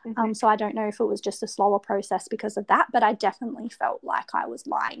 So I don't know if it was just a slower process because of that, but I definitely felt like I was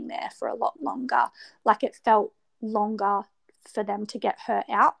lying there for a lot longer. Like it felt longer for them to get her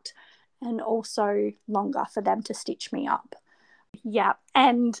out, and also longer for them to stitch me up. Yeah.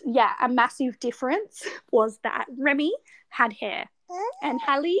 And a massive difference was that Remy had hair and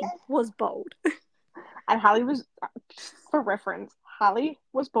Hallie was bald. And Hallie was, for reference, Hallie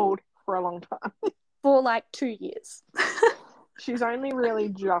was bald for a long time. For like 2 years. She's only really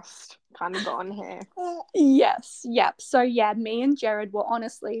just kind of gotten hair. Yes. Yep. So me and Jared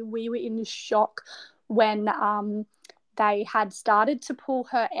we were in shock when they had started to pull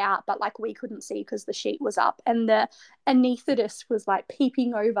her out, but like we couldn't see because the sheet was up, and the anaesthetist was like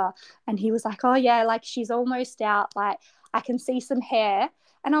peeping over, and he was like, oh yeah, like she's almost out, like I can see some hair.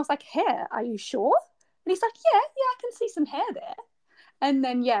 And I was like, hair, are you sure? And he's like, yeah, I can see some hair there. And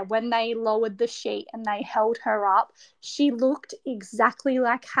then when they lowered the sheet and they held her up, she looked exactly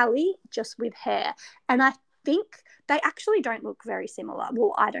like Hallie, just with hair. And I think they actually don't look very similar.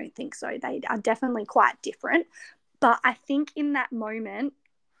 Well, I don't think so. They are definitely quite different. But I think in that moment,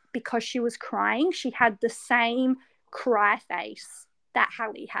 because she was crying, she had the same cry face that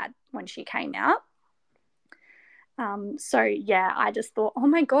Hallie had when she came out. So yeah, I just thought, oh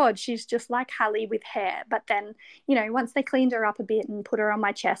my God, she's just like Hallie with hair. But then, once they cleaned her up a bit and put her on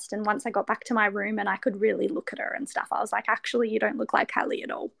my chest, and once I got back to my room and I could really look at her and stuff, I was like, actually, you don't look like Hallie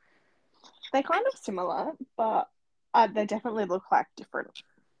at all. They're kind of similar, but they definitely look like different.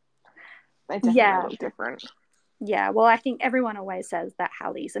 They definitely look different. Yeah, well, I think everyone always says that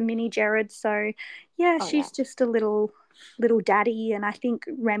Hallie's a mini Jared. So yeah, she's just a little daddy, and I think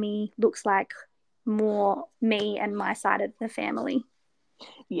Remy looks like more me and my side of the family.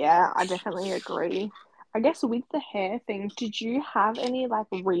 Yeah, I definitely agree. I guess with the hair thing, did you have any like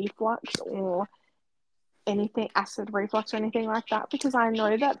reflux or anything, acid reflux or anything like that? Because I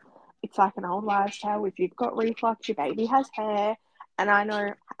know that it's like an old wives' tale. If you've got reflux, your baby has hair. And I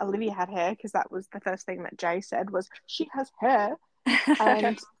know Olivia had hair because that was the first thing that Jay said was she has hair.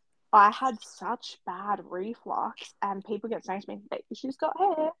 And I had such bad reflux, and people get saying to me, "Baby, she's got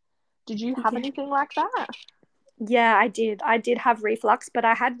hair." Did you have anything like that? Yeah, I did. I did have reflux, but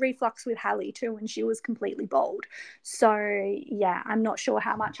I had reflux with Hallie too, and she was completely bald. So, yeah, I'm not sure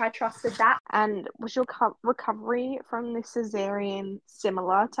how much I trusted that. And was your recovery from the cesarean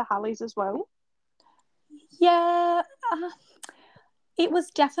similar to Hallie's as well? Yeah,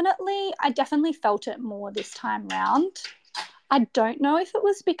 I definitely felt it more this time round. I don't know if it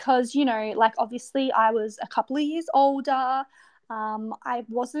was because, like obviously I was a couple of years older. I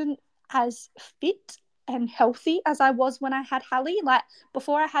wasn't as fit and healthy as I was when I had Hallie. Like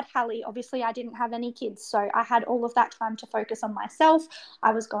before I had Hallie, obviously I didn't have any kids. So I had all of that time to focus on myself.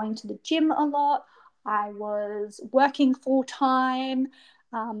 I was going to the gym a lot. I was working full time.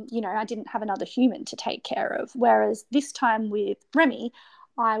 I didn't have another human to take care of. Whereas this time with Remy,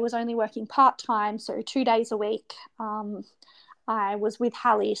 I was only working part time, so 2 days a week. I was with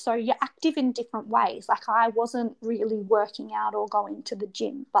Hallie. So you're active in different ways. Like I wasn't really working out or going to the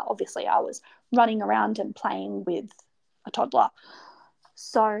gym, but obviously I was running around and playing with a toddler.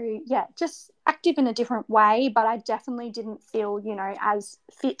 So yeah, just active in a different way, but I definitely didn't feel, as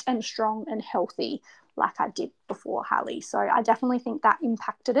fit and strong and healthy like I did before Hallie. So I definitely think that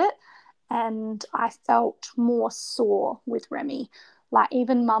impacted it. And I felt more sore with Remy. Like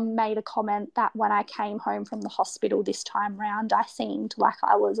even mum made a comment that when I came home from the hospital this time round, I seemed like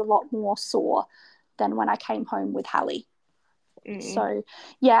I was a lot more sore than when I came home with Hallie. So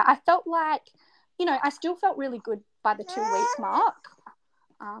yeah, I felt like, I still felt really good by the 2 week mark.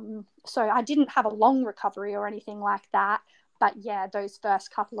 So I didn't have a long recovery or anything like that. But yeah, those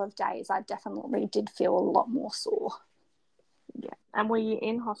first couple of days, I definitely did feel a lot more sore. Yeah. And were you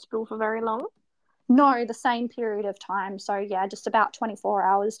in hospital for very long? No, the same period of time. So yeah, just about 24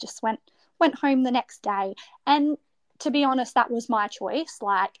 hours, just went home the next day. And to be honest, that was my choice.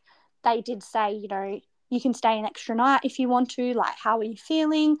 Like they did say, you can stay an extra night if you want to, like how are you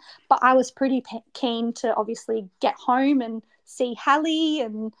feeling? But I was pretty keen to obviously get home and see Hallie.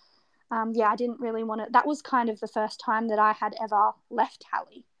 And yeah, I didn't really want to, that was kind of the first time that I had ever left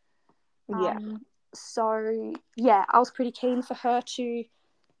Hallie. Yeah. So yeah, I was pretty keen for her to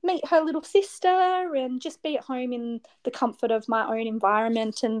meet her little sister and just be at home in the comfort of my own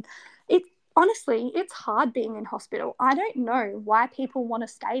environment. And it honestly, it's hard being in hospital. I don't know why people want to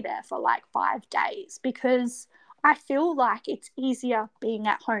stay there for like 5 days, because I feel like it's easier being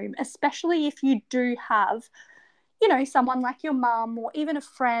at home, especially if you do have, someone like your mum or even a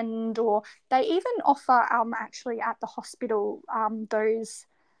friend, or they even offer actually at the hospital those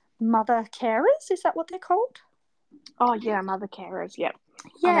mother carers. Is that what they're called? Oh yeah, mother carers. Yep. I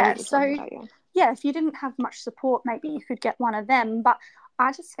know Yeah, what you're so talking about, yeah. yeah, if you didn't have much support, maybe you could get one of them. But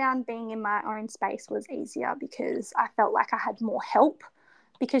I just found being in my own space was easier because I felt like I had more help.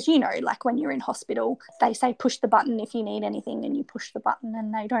 Because, like when you're in hospital, they say push the button if you need anything, and you push the button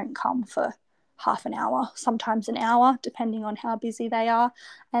and they don't come for half an hour, sometimes an hour, depending on how busy they are.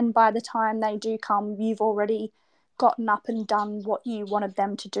 And by the time they do come, you've already gotten up and done what you wanted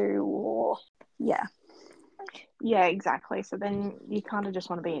them to do, or yeah. Yeah, exactly. So then you kind of just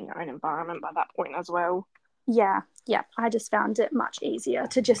want to be in your own environment by that point as well. Yeah, I just found it much easier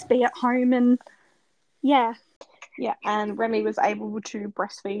to just be at home. And yeah. Yeah, and Remy was able to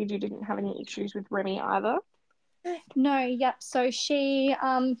breastfeed. You didn't have any issues with Remy either? No, yep. So she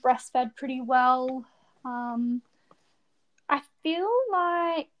breastfed pretty well. I feel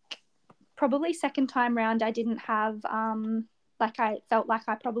like probably second time round I didn't have like I felt like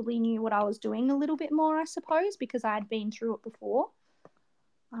I probably knew what I was doing a little bit more, I suppose, because I had been through it before.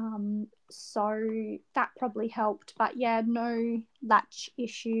 So that probably helped. But yeah, no latch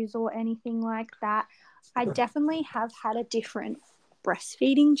issues or anything like that. I definitely have had a different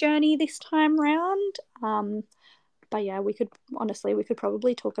breastfeeding journey this time round. But yeah, we could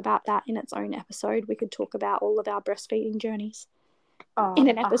probably talk about that in its own episode. We could talk about all of our breastfeeding journeys in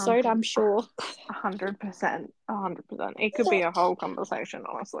an episode, I'm sure. 100%. 100%. It could be a whole conversation,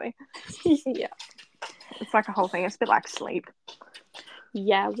 honestly. Yeah. It's like a whole thing. It's a bit like sleep.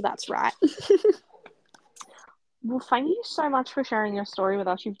 Yeah, well, that's right. Well, thank you so much for sharing your story with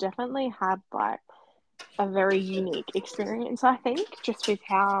us. You've definitely had like a very unique experience, I think, just with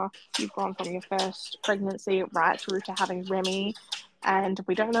how you've gone from your first pregnancy right through to having Remy, and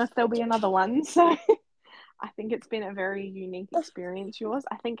we don't know if there'll be another one. So I think it's been a very unique experience, yours.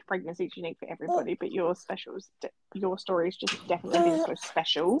 I think pregnancy is unique for everybody, but your story has just definitely been so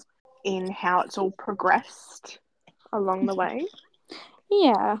special in how it's all progressed along the way.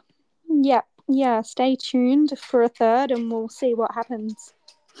 Yeah. Yeah. Stay tuned for a third and we'll see what happens.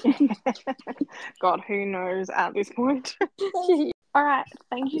 God, who knows at this point. All right,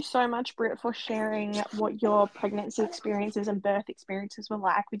 thank you so much, Britt, for sharing what your pregnancy experiences and birth experiences were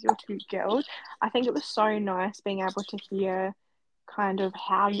like with your two girls. I think it was so nice being able to hear kind of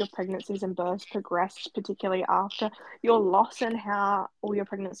how your pregnancies and births progressed, particularly after your loss, and how all your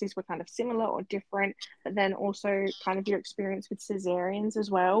pregnancies were kind of similar or different, but then also kind of your experience with cesareans as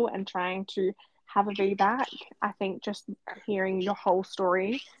well and trying to have a VBAC. I think just hearing your whole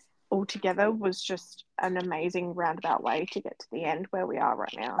story altogether was just an amazing roundabout way to get to the end where we are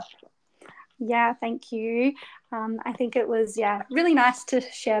right now. Yeah, thank you. I think it was, really nice to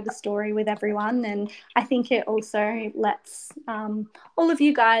share the story with everyone. And I think it also lets all of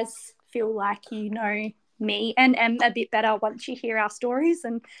you guys feel like you know me and Em a bit better once you hear our stories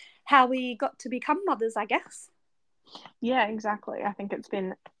and how we got to become mothers, I guess. Yeah, exactly. I think it's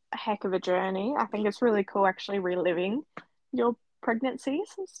been a heck of a journey. I think it's really cool actually reliving your pregnancies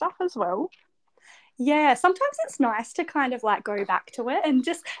and stuff as well. Yeah, sometimes it's nice to kind of like go back to it and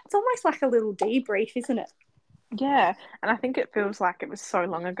just, it's almost like a little debrief, isn't it? Yeah, and I think it feels like it was so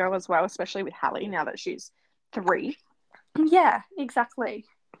long ago as well, especially with Hallie now that she's 3. Yeah, exactly.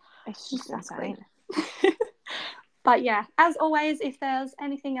 It's just insane. But yeah, as always, if there's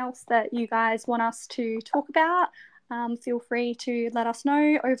anything else that you guys want us to talk about, feel free to let us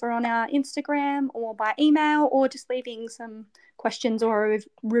know over on our Instagram or by email, or just leaving some questions or a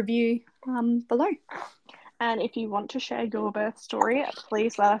review below. And if you want to share your birth story,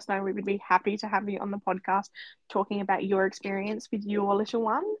 please let us know. We would be happy to have you on the podcast talking about your experience with your little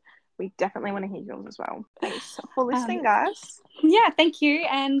one. We definitely want to hear yours as well. Thanks for listening, guys. Yeah, thank you.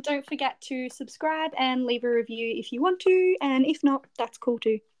 And don't forget to subscribe and leave a review if you want to. And if not, that's cool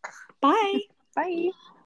too. Bye. Bye.